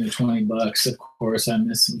 16 to 20 bucks. Of course, I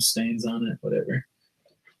miss some stains on it, whatever.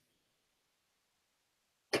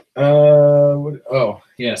 Oh,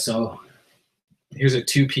 yeah, so here's a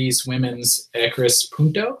two-piece women's Acris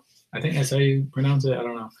Punto. I think that's how you pronounce it. I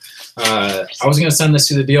don't know. I was going to send this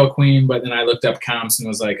to the Deal Queen, but then I looked up comps and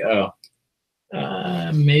was like, oh,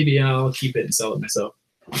 maybe I'll keep it and sell it myself.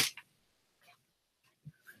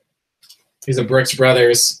 Here's a Brooks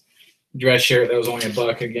Brothers dress shirt that was only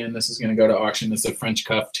 $1. Again, this is going to go to auction. It's a French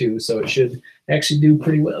cuff too, so it should actually do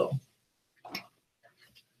pretty well.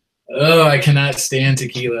 Oh, I cannot stand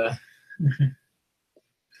tequila.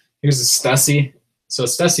 Here's a Stussy. So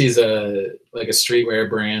Stussy is like a streetwear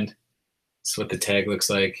brand. That's what the tag looks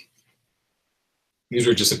like. These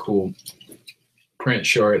were just a cool print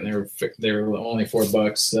short, and they were only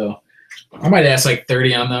 $4. So I might ask like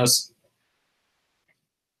 30 on those.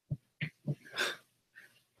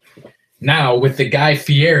 Now with the Guy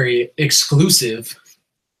Fieri exclusive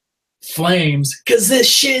flames, cause this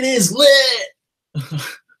shit is lit.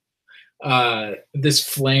 This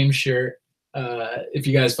flame shirt. If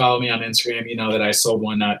you guys follow me on Instagram, you know that I sold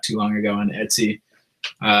one not too long ago on Etsy.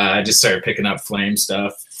 I just started picking up flame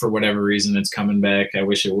stuff for whatever reason. It's coming back. I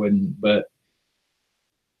wish it wouldn't, but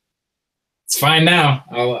it's fine now.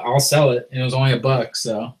 I'll sell it. It was only $1,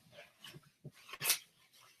 so.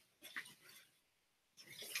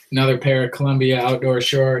 Another pair of Columbia outdoor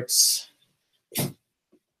shorts.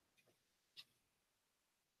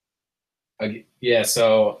 Yeah,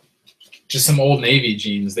 so just some Old Navy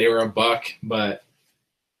jeans. They were $1, but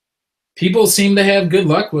people seem to have good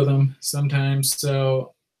luck with them sometimes.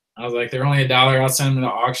 So I was like, they're only $1. I'll send them to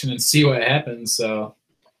auction and see what happens. So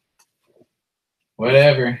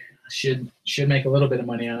whatever. Should make a little bit of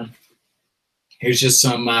money on them. Here's just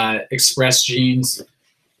some Express jeans.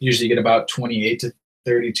 Usually get about 28 to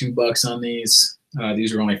 32 bucks on these.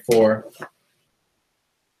 These are only $4.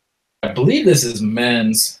 I believe this is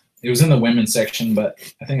men's. It was in the women's section, but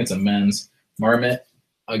I think it's a men's. Marmot.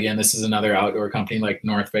 Again, this is another outdoor company like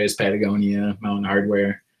North Face, Patagonia, Mountain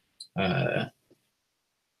Hardwear.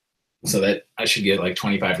 So that I should get like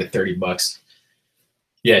 25 to 30 bucks.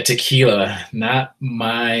 Yeah, tequila, not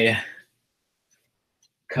my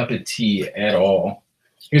cup of tea at all.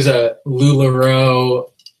 Here's a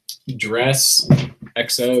LuLaRoe dress.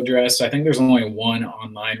 XO dress. I think there's only one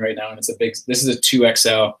online right now, and it's a big. This is a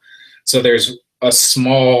 2XL. So there's a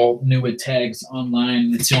small new with tags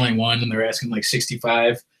online. It's the only one, and they're asking like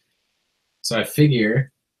 65. So I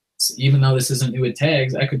figure, even though this isn't new with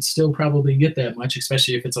tags, I could still probably get that much,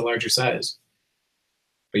 especially if it's a larger size.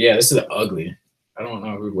 But yeah, this is ugly. I don't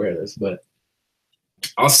know who would wear this, but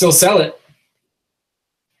I'll still sell it.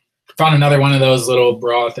 Found another one of those little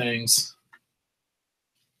bra things.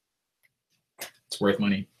 It's worth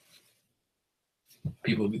money.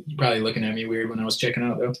 People probably looking at me weird when I was checking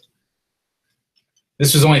out though.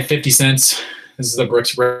 This was only 50 cents. This is the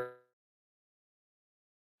Brooks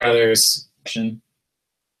Brothers section.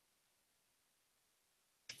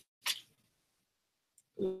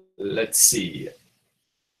 Let's see.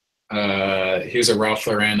 Here's a Ralph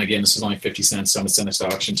Lauren. Again, this is only 50 cents, so I'm gonna send this to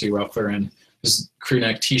auction too. Ralph Lauren. This is crew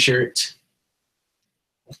neck t-shirt.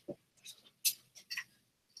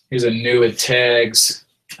 Here's a new with tags.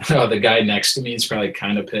 Oh, the guy next to me is probably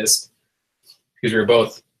kind of pissed because we were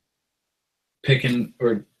both picking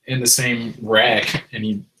or in the same rack, and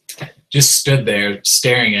he just stood there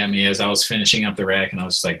staring at me as I was finishing up the rack, and I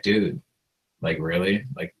was just like, dude, like really?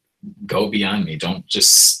 Like go beyond me. Don't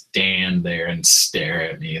just stand there and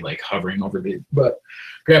stare at me like hovering over me. But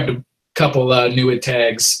grabbed a couple new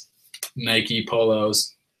tags, Nike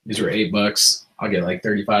polos. These were $8. I'll get like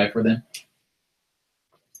 35 for them.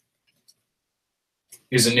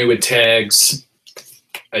 Here's a new tags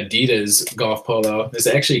Adidas golf polo. This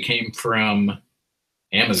actually came from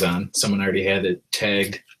Amazon. Someone already had it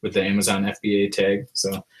tagged with the Amazon FBA tag,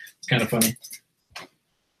 so it's kind of funny.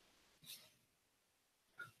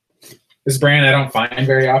 This brand I don't find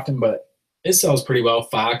very often, but it sells pretty well.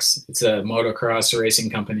 Fox. It's a motocross racing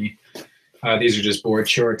company. These are just board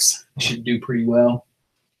shorts. Should do pretty well.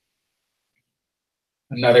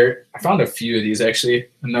 I found a few of these actually.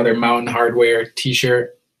 Another Mountain Hardwear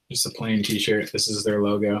t-shirt. Just a plain t-shirt. This is their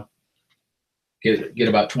logo. Get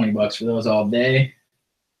about 20 bucks for those all day.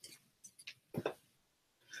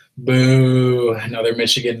 Boo. Another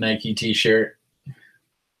Michigan Nike t-shirt.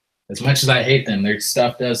 As much as I hate them, their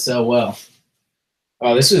stuff does sell well.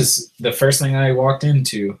 Oh, this is the first thing I walked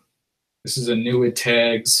into. This is a new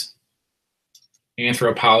tags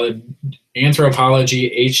Anthropology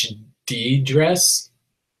HD dress.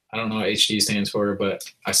 I don't know what HD stands for, but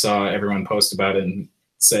I saw everyone post about it and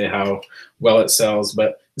say how well it sells.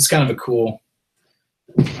 But it's kind of a cool,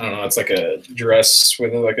 I don't know, it's like a dress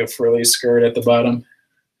with like a frilly skirt at the bottom.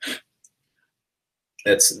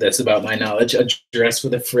 That's about my knowledge. A dress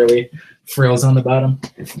with a frills on the bottom.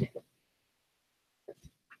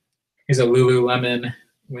 Here's a Lululemon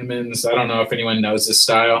women's. I don't know if anyone knows this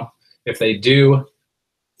style. If they do,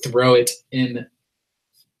 throw it in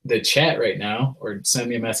the chat right now or send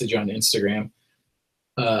me a message on Instagram.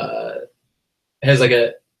 It has like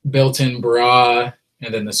a built-in bra,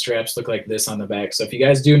 and then the straps look like this on the back. So if you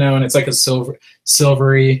guys do know, and it's like a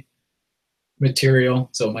silvery material,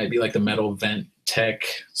 so it might be like the metal vent tech,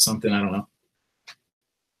 something, I don't know.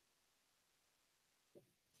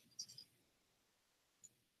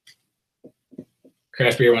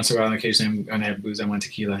 Craft beer once in a while. On occasion, I'm gonna have booze. I want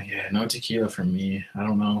tequila. Yeah, no tequila for me. I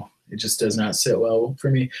don't know. It just does not sit well for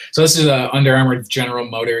me. So this is a Under Armour General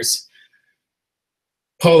Motors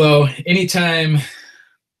polo. Anytime.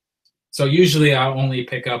 So usually I'll only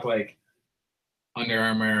pick up like Under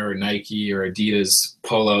Armour or Nike or Adidas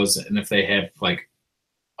polos, and if they have like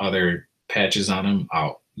other patches on them,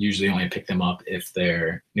 I'll usually only pick them up if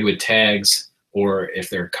they're new with tags or if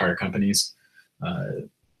they're car companies,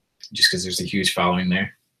 just because there's a huge following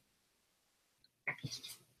there.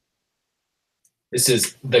 This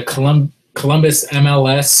is the Columbus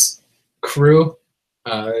MLS Crew.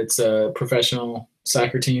 It's a professional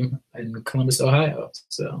soccer team in Columbus, Ohio.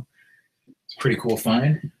 So it's a pretty cool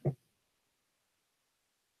find.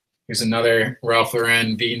 Here's another Ralph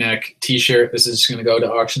Lauren V-neck t-shirt. This is just going to go to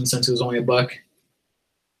auction since it was only $1.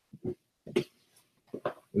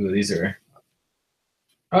 Ooh, these are...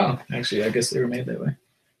 Oh, actually, I guess they were made that way.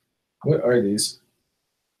 What are these?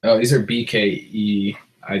 Oh, these are BKE.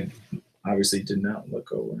 I obviously did not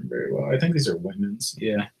look over them very well. I think these are women's.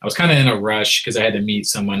 Yeah. I was kind of in a rush because I had to meet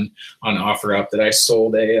someone on OfferUp that I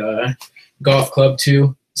sold a golf club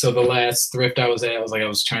to. So the last thrift I was at, I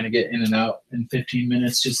was trying to get in and out in 15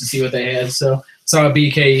 minutes just to see what they had. So saw a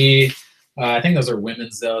BKE. I think those are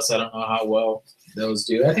women's though, so I don't know how well those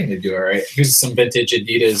do. I think they do all right. Here's some vintage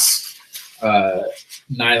Adidas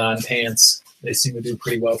nylon pants. They seem to do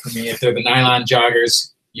pretty well for me. If they're the nylon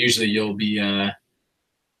joggers, usually you'll be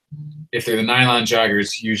if they're the nylon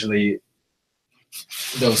joggers, usually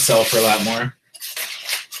those sell for a lot more.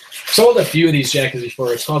 Sold a few of these jackets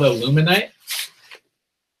before. It's called Illuminite.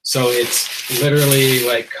 So it's literally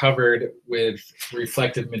like covered with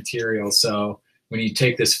reflective material. So when you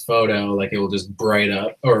take this photo, like it will just brighten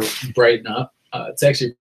up. It's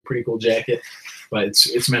actually a pretty cool jacket, but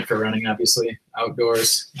it's meant for running, obviously,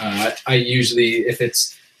 outdoors. I usually, if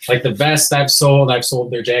it's like the vest I've sold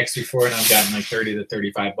their jackets before, and I've gotten like 30 to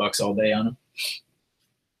 35 bucks all day on them.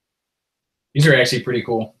 These are actually pretty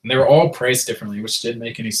cool. And they were all priced differently, which didn't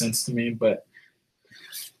make any sense to me, but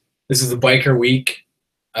this is the Biker Week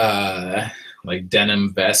like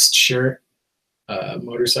denim vest shirt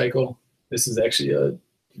motorcycle. This is actually a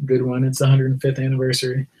good one. It's the 105th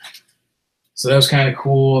anniversary. So that was kind of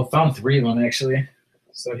cool. I found 3 of them actually.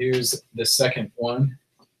 So here's the second one.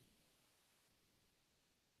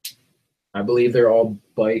 I believe they're all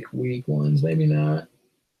Bike Week ones, maybe not.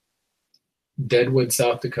 Deadwood,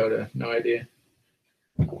 South Dakota. No idea.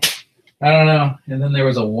 I don't know. And then there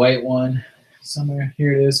was a white one somewhere.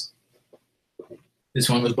 Here it is. This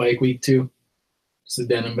one was Bike Week too. It's a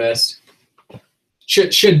denim vest.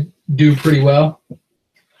 Should do pretty well.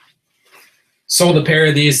 Sold a pair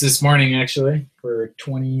of these this morning, actually, for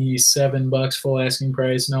 27 bucks, full asking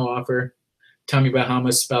price, no offer. Tommy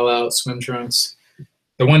Bahama spell out swim trunks.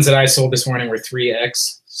 The ones that I sold this morning were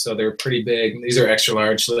 3X, so they're pretty big. These are extra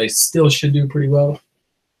large, so they still should do pretty well.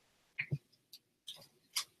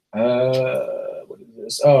 What is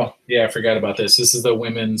this? Oh, yeah, I forgot about this. This is the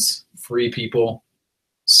women's Free People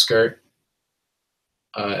skirt.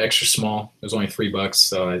 Extra small. It was only $3,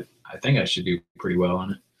 so I think I should do pretty well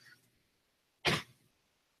on it.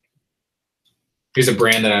 Here's a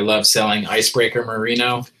brand that I love selling, Icebreaker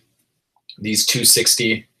Merino. These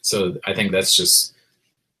 260, so I think that's just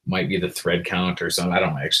might be the thread count or something. I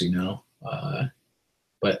don't actually know,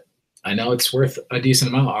 but I know it's worth a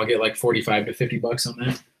decent amount. I'll get like 45 to 50 bucks on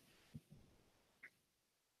that.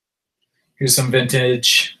 Here's some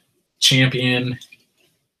vintage Champion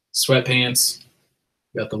sweatpants.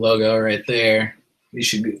 Got the logo right there.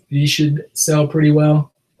 These should sell pretty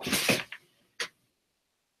well.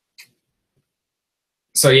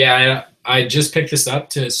 So yeah, I just picked this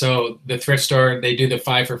up so the thrift store, they do the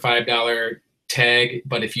 5 for $5 tag,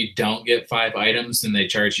 but if you don't get 5 items, then they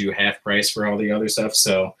charge you half price for all the other stuff.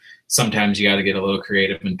 So sometimes you got to get a little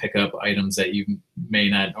creative and pick up items that you may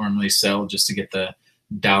not normally sell just to get the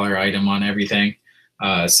dollar item on everything.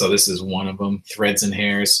 So this is one of them, threads and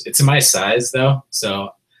hairs. It's my size though,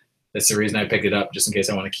 so that's the reason I picked it up, just in case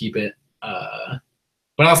I want to keep it.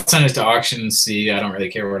 But I'll send it to auction and see. I don't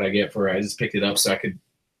really care what I get for it. I just picked it up so I could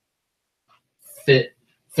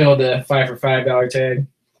fill the 5 for $5 tag.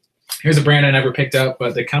 Here's a brand I never picked up,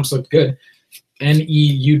 but the comps looked good.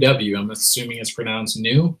 Neuw. I'm assuming it's pronounced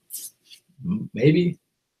new. Maybe.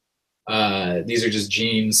 These are just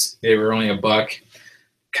jeans. They were only $1.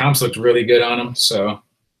 Comps looked really good on them, so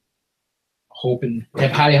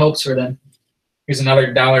have high hopes for them. Here's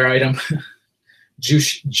another dollar item.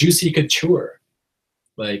 Juicy Couture.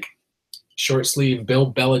 Like short sleeve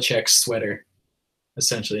Bill Belichick sweater.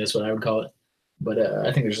 Essentially, that's what I would call it. But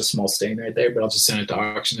I think there's a small stain right there, but I'll just send it to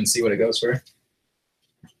auction and see what it goes for.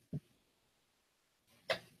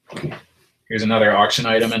 Here's another auction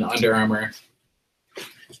item, an Under Armour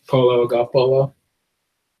polo, golf polo.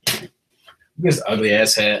 Look at this ugly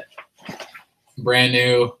ass hat. Brand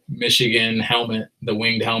new Michigan helmet, the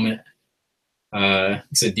winged helmet.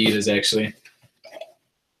 It's Adidas, actually.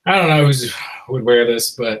 I don't know who would wear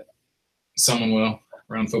this, but someone will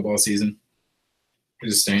around football season.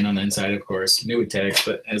 There's a stain on the inside, of course. New with tags,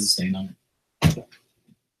 but has a stain on it.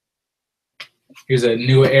 Here's a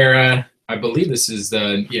new era. I believe this is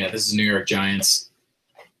this is New York Giants.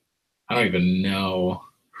 I don't even know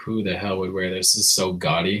who the hell would wear this. This is so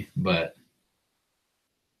gaudy, but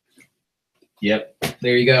yep,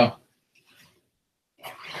 there you go.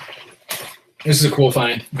 This is a cool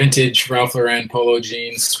find. Vintage Ralph Lauren polo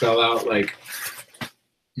jeans, spell out like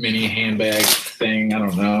mini handbag thing. I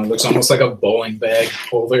don't know. It looks almost like a bowling bag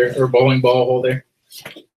holder or bowling ball holder.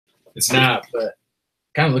 It's not, but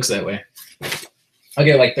kind of looks that way. I'll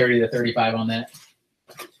get like 30 to 35 on that.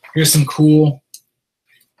 Here's some cool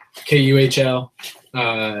KUHL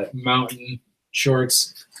mountain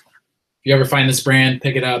shorts. If you ever find this brand,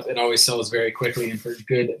 pick it up. It always sells very quickly and for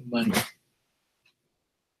good money.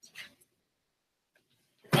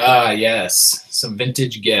 Yes, some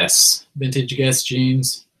vintage Guess. Vintage Guess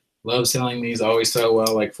jeans. Love selling these. Always sell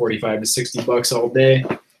well, like 45 to 60 bucks all day.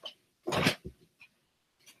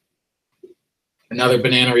 Another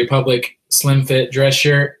Banana Republic slim fit dress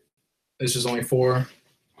shirt. This was only $4.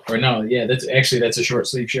 Or no, yeah, that's a short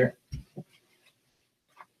sleeve shirt.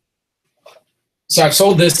 So I've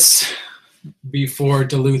sold this before,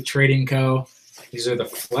 Duluth Trading Co. These are the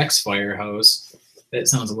Flex Fire hose. That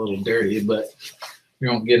sounds a little dirty, but we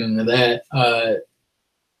won't get into that.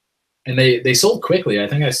 And they sold quickly. I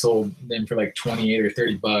think I sold them for like 28 or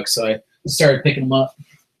 30 bucks. So I started picking them up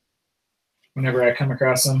whenever I come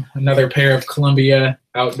across them. Another pair of Columbia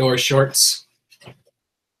outdoor shorts.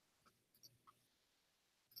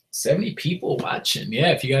 70 people watching. Yeah,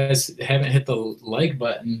 if you guys haven't hit the like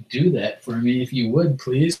button, do that for me if you would,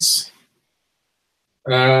 please.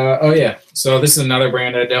 Oh yeah, so this is another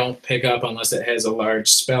brand I don't pick up unless it has a large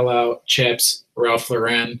spell out. Chaps, Ralph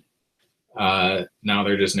Lauren. Now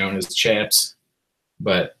they're just known as Chaps.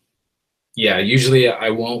 But yeah, usually I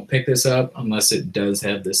won't pick this up unless it does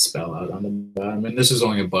have this spell out on the bottom. And this was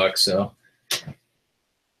only $1, so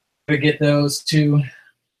I get those too.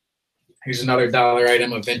 Here's another dollar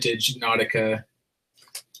item, a vintage Nautica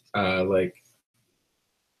like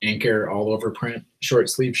anchor all over print short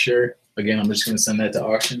sleeve shirt. Again, I'm just going to send that to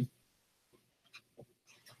auction.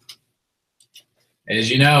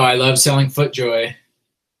 As you know, I love selling FootJoy.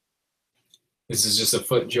 This is just a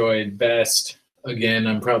FootJoy vest. again,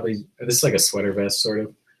 this is like a sweater vest sort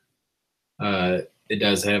of. It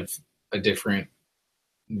does have a different,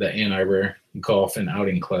 the Ann Arbor Golf and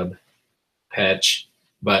Outing Club patch,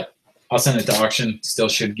 but I'll send it to auction. Still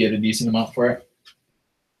should get a decent amount for it.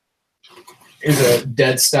 Here's a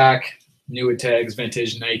dead stock, new with tags,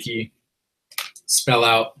 vintage Nike, spell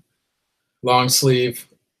out, long sleeve.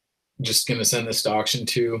 Just gonna send this to auction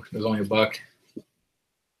too. It was only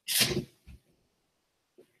 $1.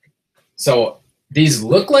 So these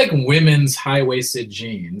look like women's high-waisted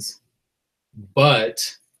jeans,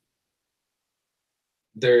 but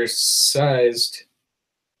they're sized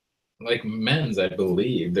like men's, I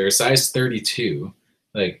believe. They're size 32.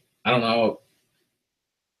 Like, I don't know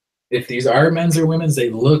if these are men's or women's. They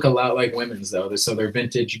look a lot like women's though. So they're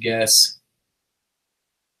vintage Guess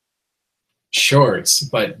shorts,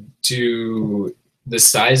 but do the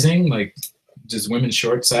sizing, like, does women's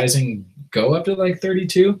short sizing go up to like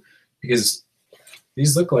 32? Because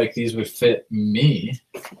these look like these would fit me.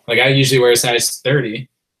 Like, I usually wear a size 30,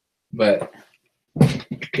 but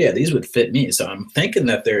yeah, these would fit me. So I'm thinking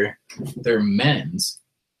that they're men's,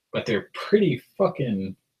 but they're pretty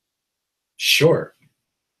fucking short.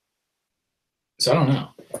 So I don't know.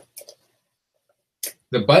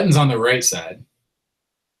 The button's on the right side.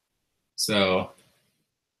 So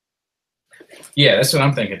yeah, that's what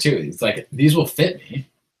I'm thinking too. It's like, these will fit me.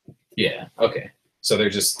 Yeah, okay. So they're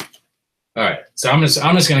just, all right. So I'm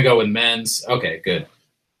just gonna go with men's. Okay, good.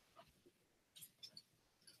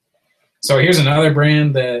 So here's another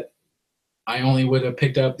brand that I only would have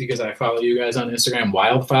picked up because I follow you guys on Instagram,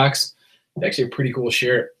 Wild Fox. It's actually a pretty cool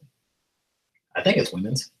shirt. I think it's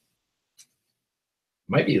women's.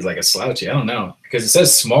 Might be like a slouchy, I don't know. Because it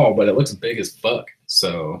says small, but it looks big as fuck.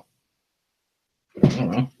 So I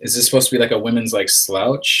don't know. Is this supposed to be like a women's like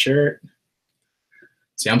slouch shirt?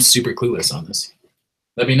 See, I'm super clueless on this.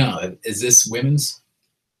 Let me know. Is this women's?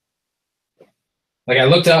 Like, I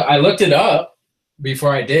looked it up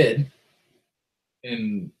before I did,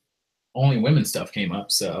 and only women's stuff came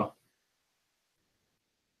up. So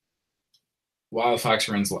Wild Fox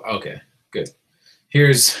runs. Okay, good.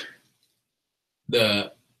 Here's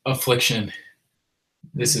the Affliction.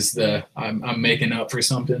 This is the I'm making up for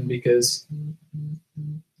something because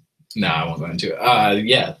no, I won't go into it.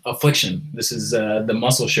 Yeah, Affliction. This is the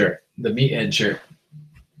muscle shirt, the meathead shirt.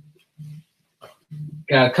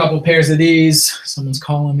 Got a couple pairs of these. Someone's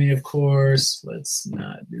calling me, of course. Let's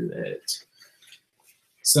not do that.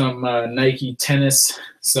 Some Nike tennis.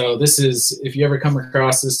 So this is, if you ever come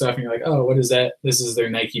across this stuff and you're like, oh, what is that? This is their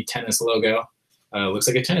Nike tennis logo. Looks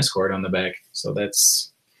like a tennis court on the back. So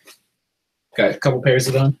that's, got a couple pairs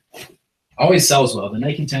of them. Always sells well. The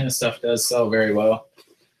Nike tennis stuff does sell very well.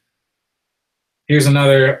 Here's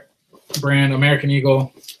another brand, American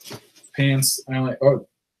Eagle pants. I like, oh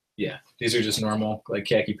yeah, these are just normal like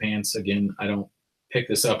khaki pants. Again, I don't pick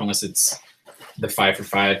this up unless it's the 5 for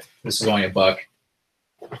 $5. This is only $1.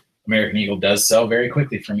 American Eagle does sell very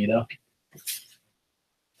quickly for me though.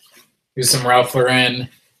 Here's some Ralph Lauren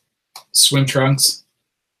swim trunks.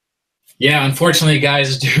 Yeah, unfortunately,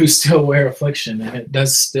 guys do still wear Affliction, and it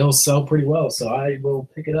does still sell pretty well, so I will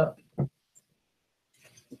pick it up.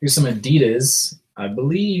 Here's some Adidas. I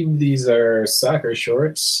believe these are soccer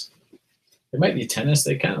shorts. They might be tennis.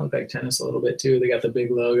 They kind of look like tennis a little bit, too. They got the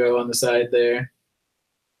big logo on the side there.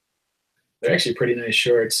 They're actually pretty nice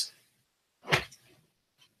shorts.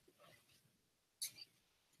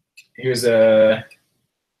 Here's a...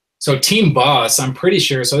 So Team Boss, I'm pretty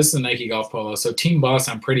sure, so this is the Nike Golf Polo. So Team Boss,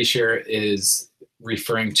 I'm pretty sure, is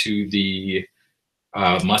referring to the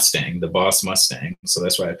Mustang, the Boss Mustang. So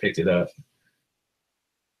that's why I picked it up.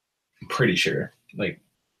 I'm pretty sure. Like,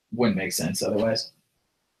 wouldn't make sense otherwise.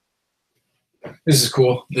 This is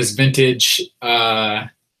cool. This vintage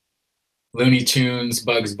Looney Tunes,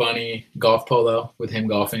 Bugs Bunny golf polo with him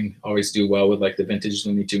golfing. Always do well with like the vintage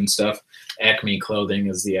Looney Tunes stuff. Acme Clothing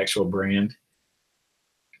is the actual brand.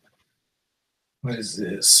 What is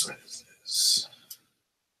this? What is this?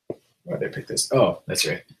 Why did I pick this? Oh, that's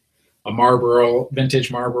right. A Marlboro,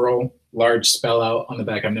 vintage Marlboro, large spell out on the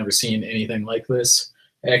back. I've never seen anything like this,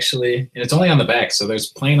 actually. And it's only on the back, so there's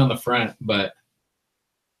plain on the front, but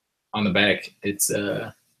on the back, it's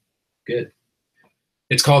good.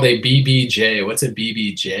 It's called a BBJ. What's a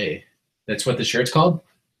BBJ? That's what the shirt's called?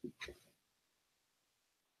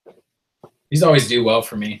 These always do well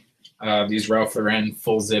for me. These Ralph Lauren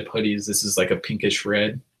full zip hoodies. This is like a pinkish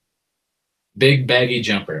red. Big baggy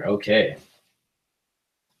jumper. Okay.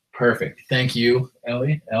 Perfect. Thank you,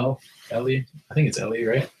 Ellie. Ellie. I think it's Ellie,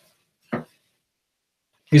 right?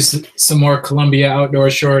 Here's some more Columbia outdoor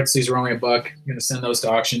shorts. These are only $1. I'm going to send those to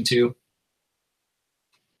auction too.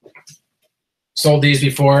 sold these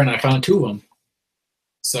before, and I found 2 of them.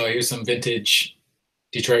 So here's some vintage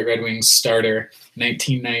Detroit Red Wings starter,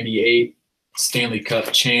 1998 Stanley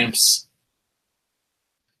Cup champs.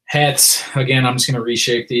 Hats, again, I'm just going to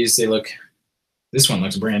reshape these. They look, this one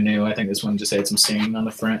looks brand new. I think this one just had some staining on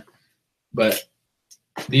the front. But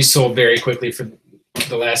these sold very quickly for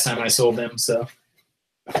the last time I sold them, so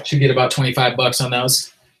should get about 25 bucks on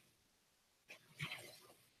those.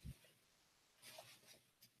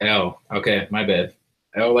 L, okay, my bad.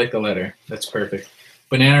 L like the letter. That's perfect.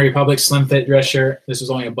 Banana Republic Slim Fit dress shirt. This was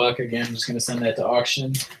only $1. Again, I'm just going to send that to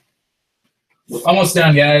auction. Almost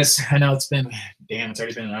done, guys. I know it's been, damn, it's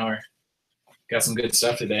already been an hour. Got some good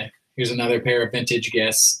stuff today. Here's another pair of vintage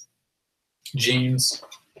Guess jeans.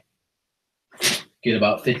 Get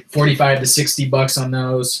about 45 to 60 bucks on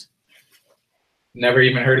those. Never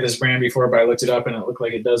even heard of this brand before, but I looked it up and it looked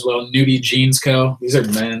like it does well. Nudie Jeans Co. These are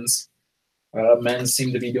men's. Men's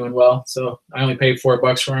seem to be doing well. So I only paid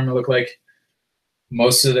 $4 for them. It looked like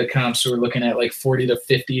most of the comps were looking at like 40 to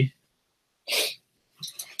 50.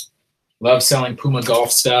 Love selling Puma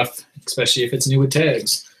golf stuff, especially if it's new with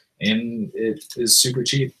tags. And it is super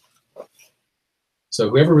cheap. So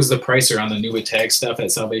whoever was the pricer on the new with tag stuff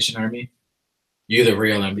at Salvation Army, you're the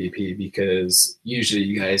real MVP, because usually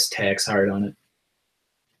you guys tax hard on it.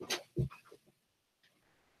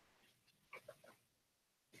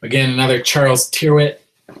 Again, another Charles Tyrwhitt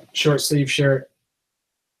short sleeve shirt.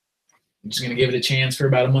 I'm just going to give it a chance for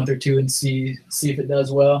about a month or two and see if it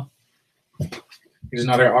does well. Here's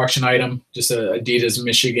another auction item, just a Adidas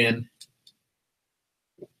Michigan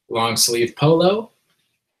long sleeve polo.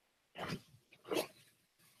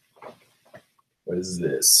 What is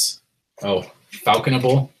this? Oh,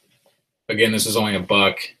 Falconable. Again, this was only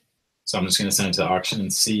 $1, so I'm just going to send it to auction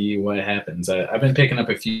and see what happens. I've been picking up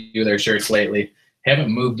a few of their shirts lately.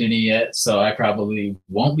 Haven't moved any yet, so I probably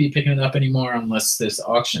won't be picking it up anymore unless this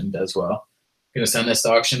auction does well. I'm going to send this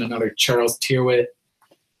to auction, another Charles Tyrwhitt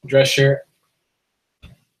dress shirt.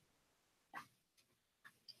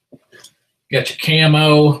 Got your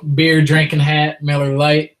camo beer drinking hat, Miller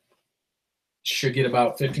Lite. Should get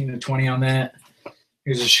about 15 to 20 on that.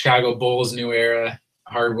 Here's a Chicago Bulls New Era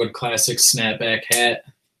Hardwood Classic snapback hat.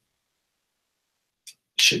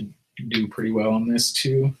 Should do pretty well on this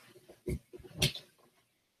too.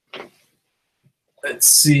 Let's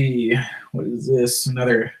see, what is this?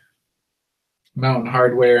 Another Mountain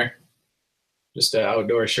Hardwear, just an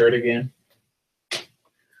outdoor shirt again.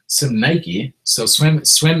 Some Nike. So swim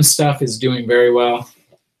stuff is doing very well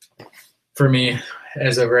for me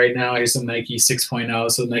as of right now. Here's some Nike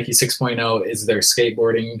 6.0. So Nike 6.0 is their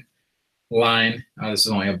skateboarding line. This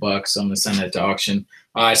is only $1, so I'm gonna send that to auction.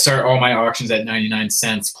 I start all my auctions at 99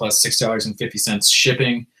 cents plus $6.50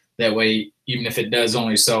 shipping. That way, even if it does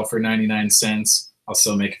only sell for 99 cents, I'll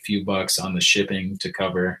still make a few bucks on the shipping to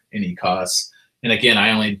cover any costs. And again,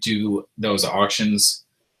 I only do those auctions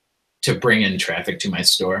to bring in traffic to my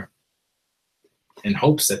store in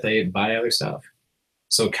hopes that they buy other stuff.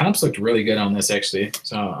 So comps looked really good on this, actually.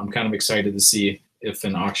 So I'm kind of excited to see if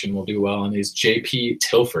an auction will do well on these. JP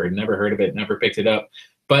Tilford, never heard of it, never picked it up,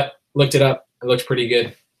 but looked it up. It looked pretty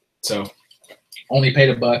good. So only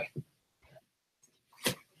paid $1.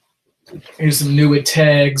 Here's some new with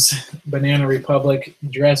tags, Banana Republic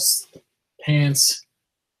dress pants.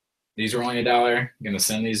 These are only $1. I'm gonna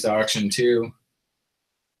send these to auction too.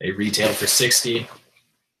 They retail for $60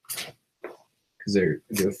 because they're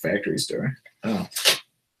a factory store. Oh,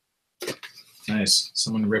 nice.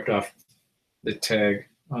 Someone ripped off the tag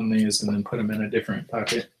on these and then put them in a different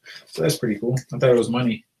pocket. So that's pretty cool. I thought it was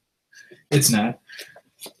money. It's not.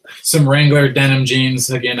 Some Wrangler denim jeans.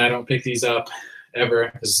 Again, I don't pick these up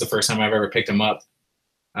ever. This is the first time I've ever picked them up.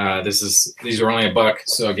 These were only $1,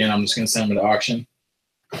 so again, I'm just gonna send them to auction.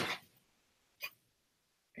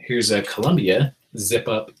 Here's a Columbia zip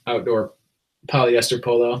up outdoor polyester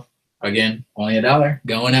polo. Again, only $1,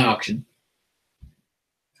 going to auction.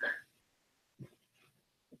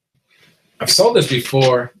 I've sold this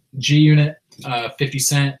before. G-Unit, 50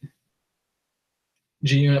 cent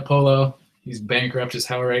G-Unit polo. He's bankrupt as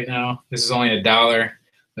hell right now. This is only $1.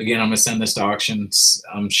 Again, I'm gonna send this to auction.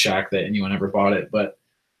 I'm shocked that anyone ever bought it, but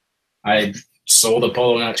I sold a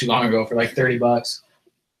polo not too long ago for like $30.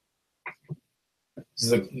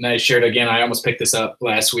 This is a nice shirt. Again, I almost picked this up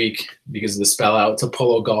last week because of the spell out. It's a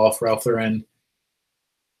Polo Golf Ralph Lauren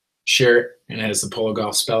shirt, and it has the Polo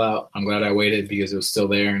Golf spell out. I'm glad I waited because it was still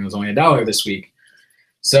there, and it was only $1 this week.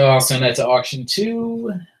 So I'll send that to auction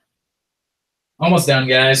too. Almost done,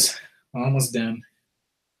 guys. Almost done.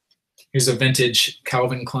 Here's a vintage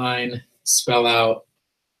Calvin Klein spell out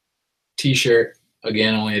t-shirt.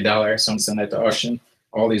 Again, only $1, so I'm gonna send that to auction.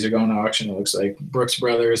 All these are going to auction. It looks like Brooks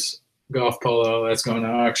Brothers golf polo, that's going to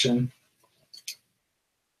auction.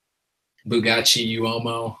 Bugatti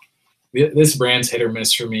Uomo. This brand's hit or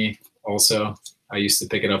miss for me also. I used to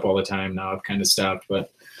pick it up all the time. Now I've kind of stopped.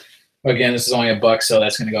 But again, this is only $1, so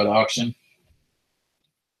that's going to go to auction.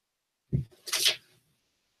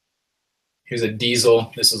 Here's a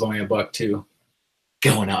Diesel. This is only $1 too.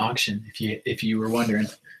 Going to auction, if you were wondering.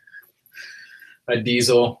 A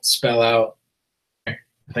Diesel, spell out. I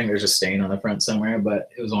think there's a stain on the front somewhere, but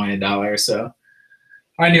it was only $1, so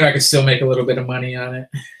I knew I could still make a little bit of money on it.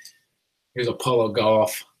 Here's a Polo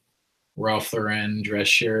Golf, Ralph Lauren dress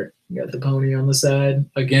shirt. You got the pony on the side.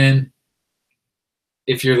 Again,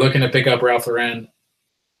 if you're looking to pick up Ralph Lauren,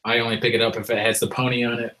 I only pick it up if it has the pony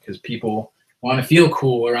on it, because people want to feel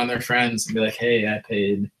cool around their friends and be like, hey, I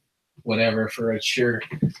paid whatever for a shirt.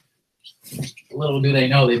 Little do they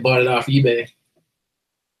know they bought it off eBay.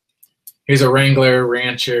 Here's a Wrangler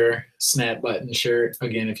Rancher snap button shirt.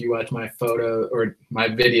 Again, if you watch my photo or my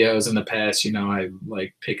videos in the past, you know I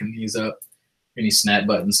like picking these up. Any snap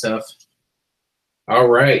button stuff. All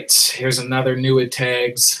right, here's another New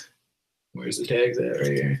Tags. Where's the tags at?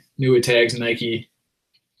 Right here. New Tags Nike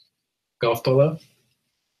golf polo.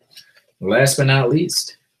 Last but not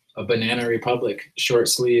least, a Banana Republic short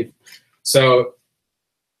sleeve. So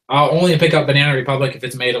I'll only pick up Banana Republic if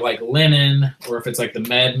it's made of like linen, or if it's like the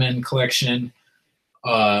Madman collection,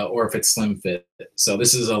 or if it's slim fit. So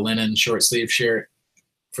this is a linen short sleeve shirt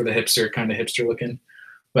for the hipster, kind of hipster looking.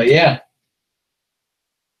 But yeah,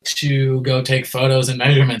 to go take photos and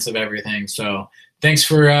measurements of everything. So thanks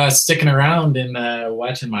for sticking around and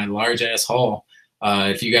watching my large ass haul.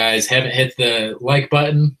 If you guys haven't hit the like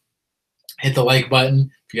button, hit the like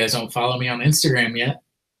button. If you guys don't follow me on Instagram yet,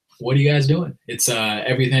 what are you guys doing? It's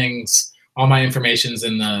everything's, all my information's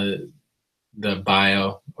in the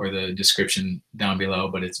bio or the description down below,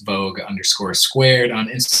 but it's Vogue_squared on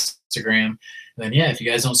Instagram. And then yeah, if you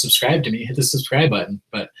guys don't subscribe to me, hit the subscribe button.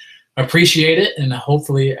 But I appreciate it, and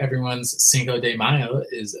hopefully everyone's Cinco de Mayo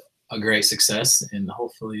is a great success, and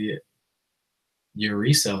hopefully your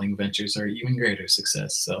reselling ventures are even greater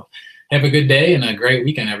success. So have a good day and a great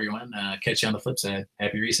weekend, everyone. Catch you on the flip side.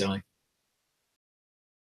 Happy reselling.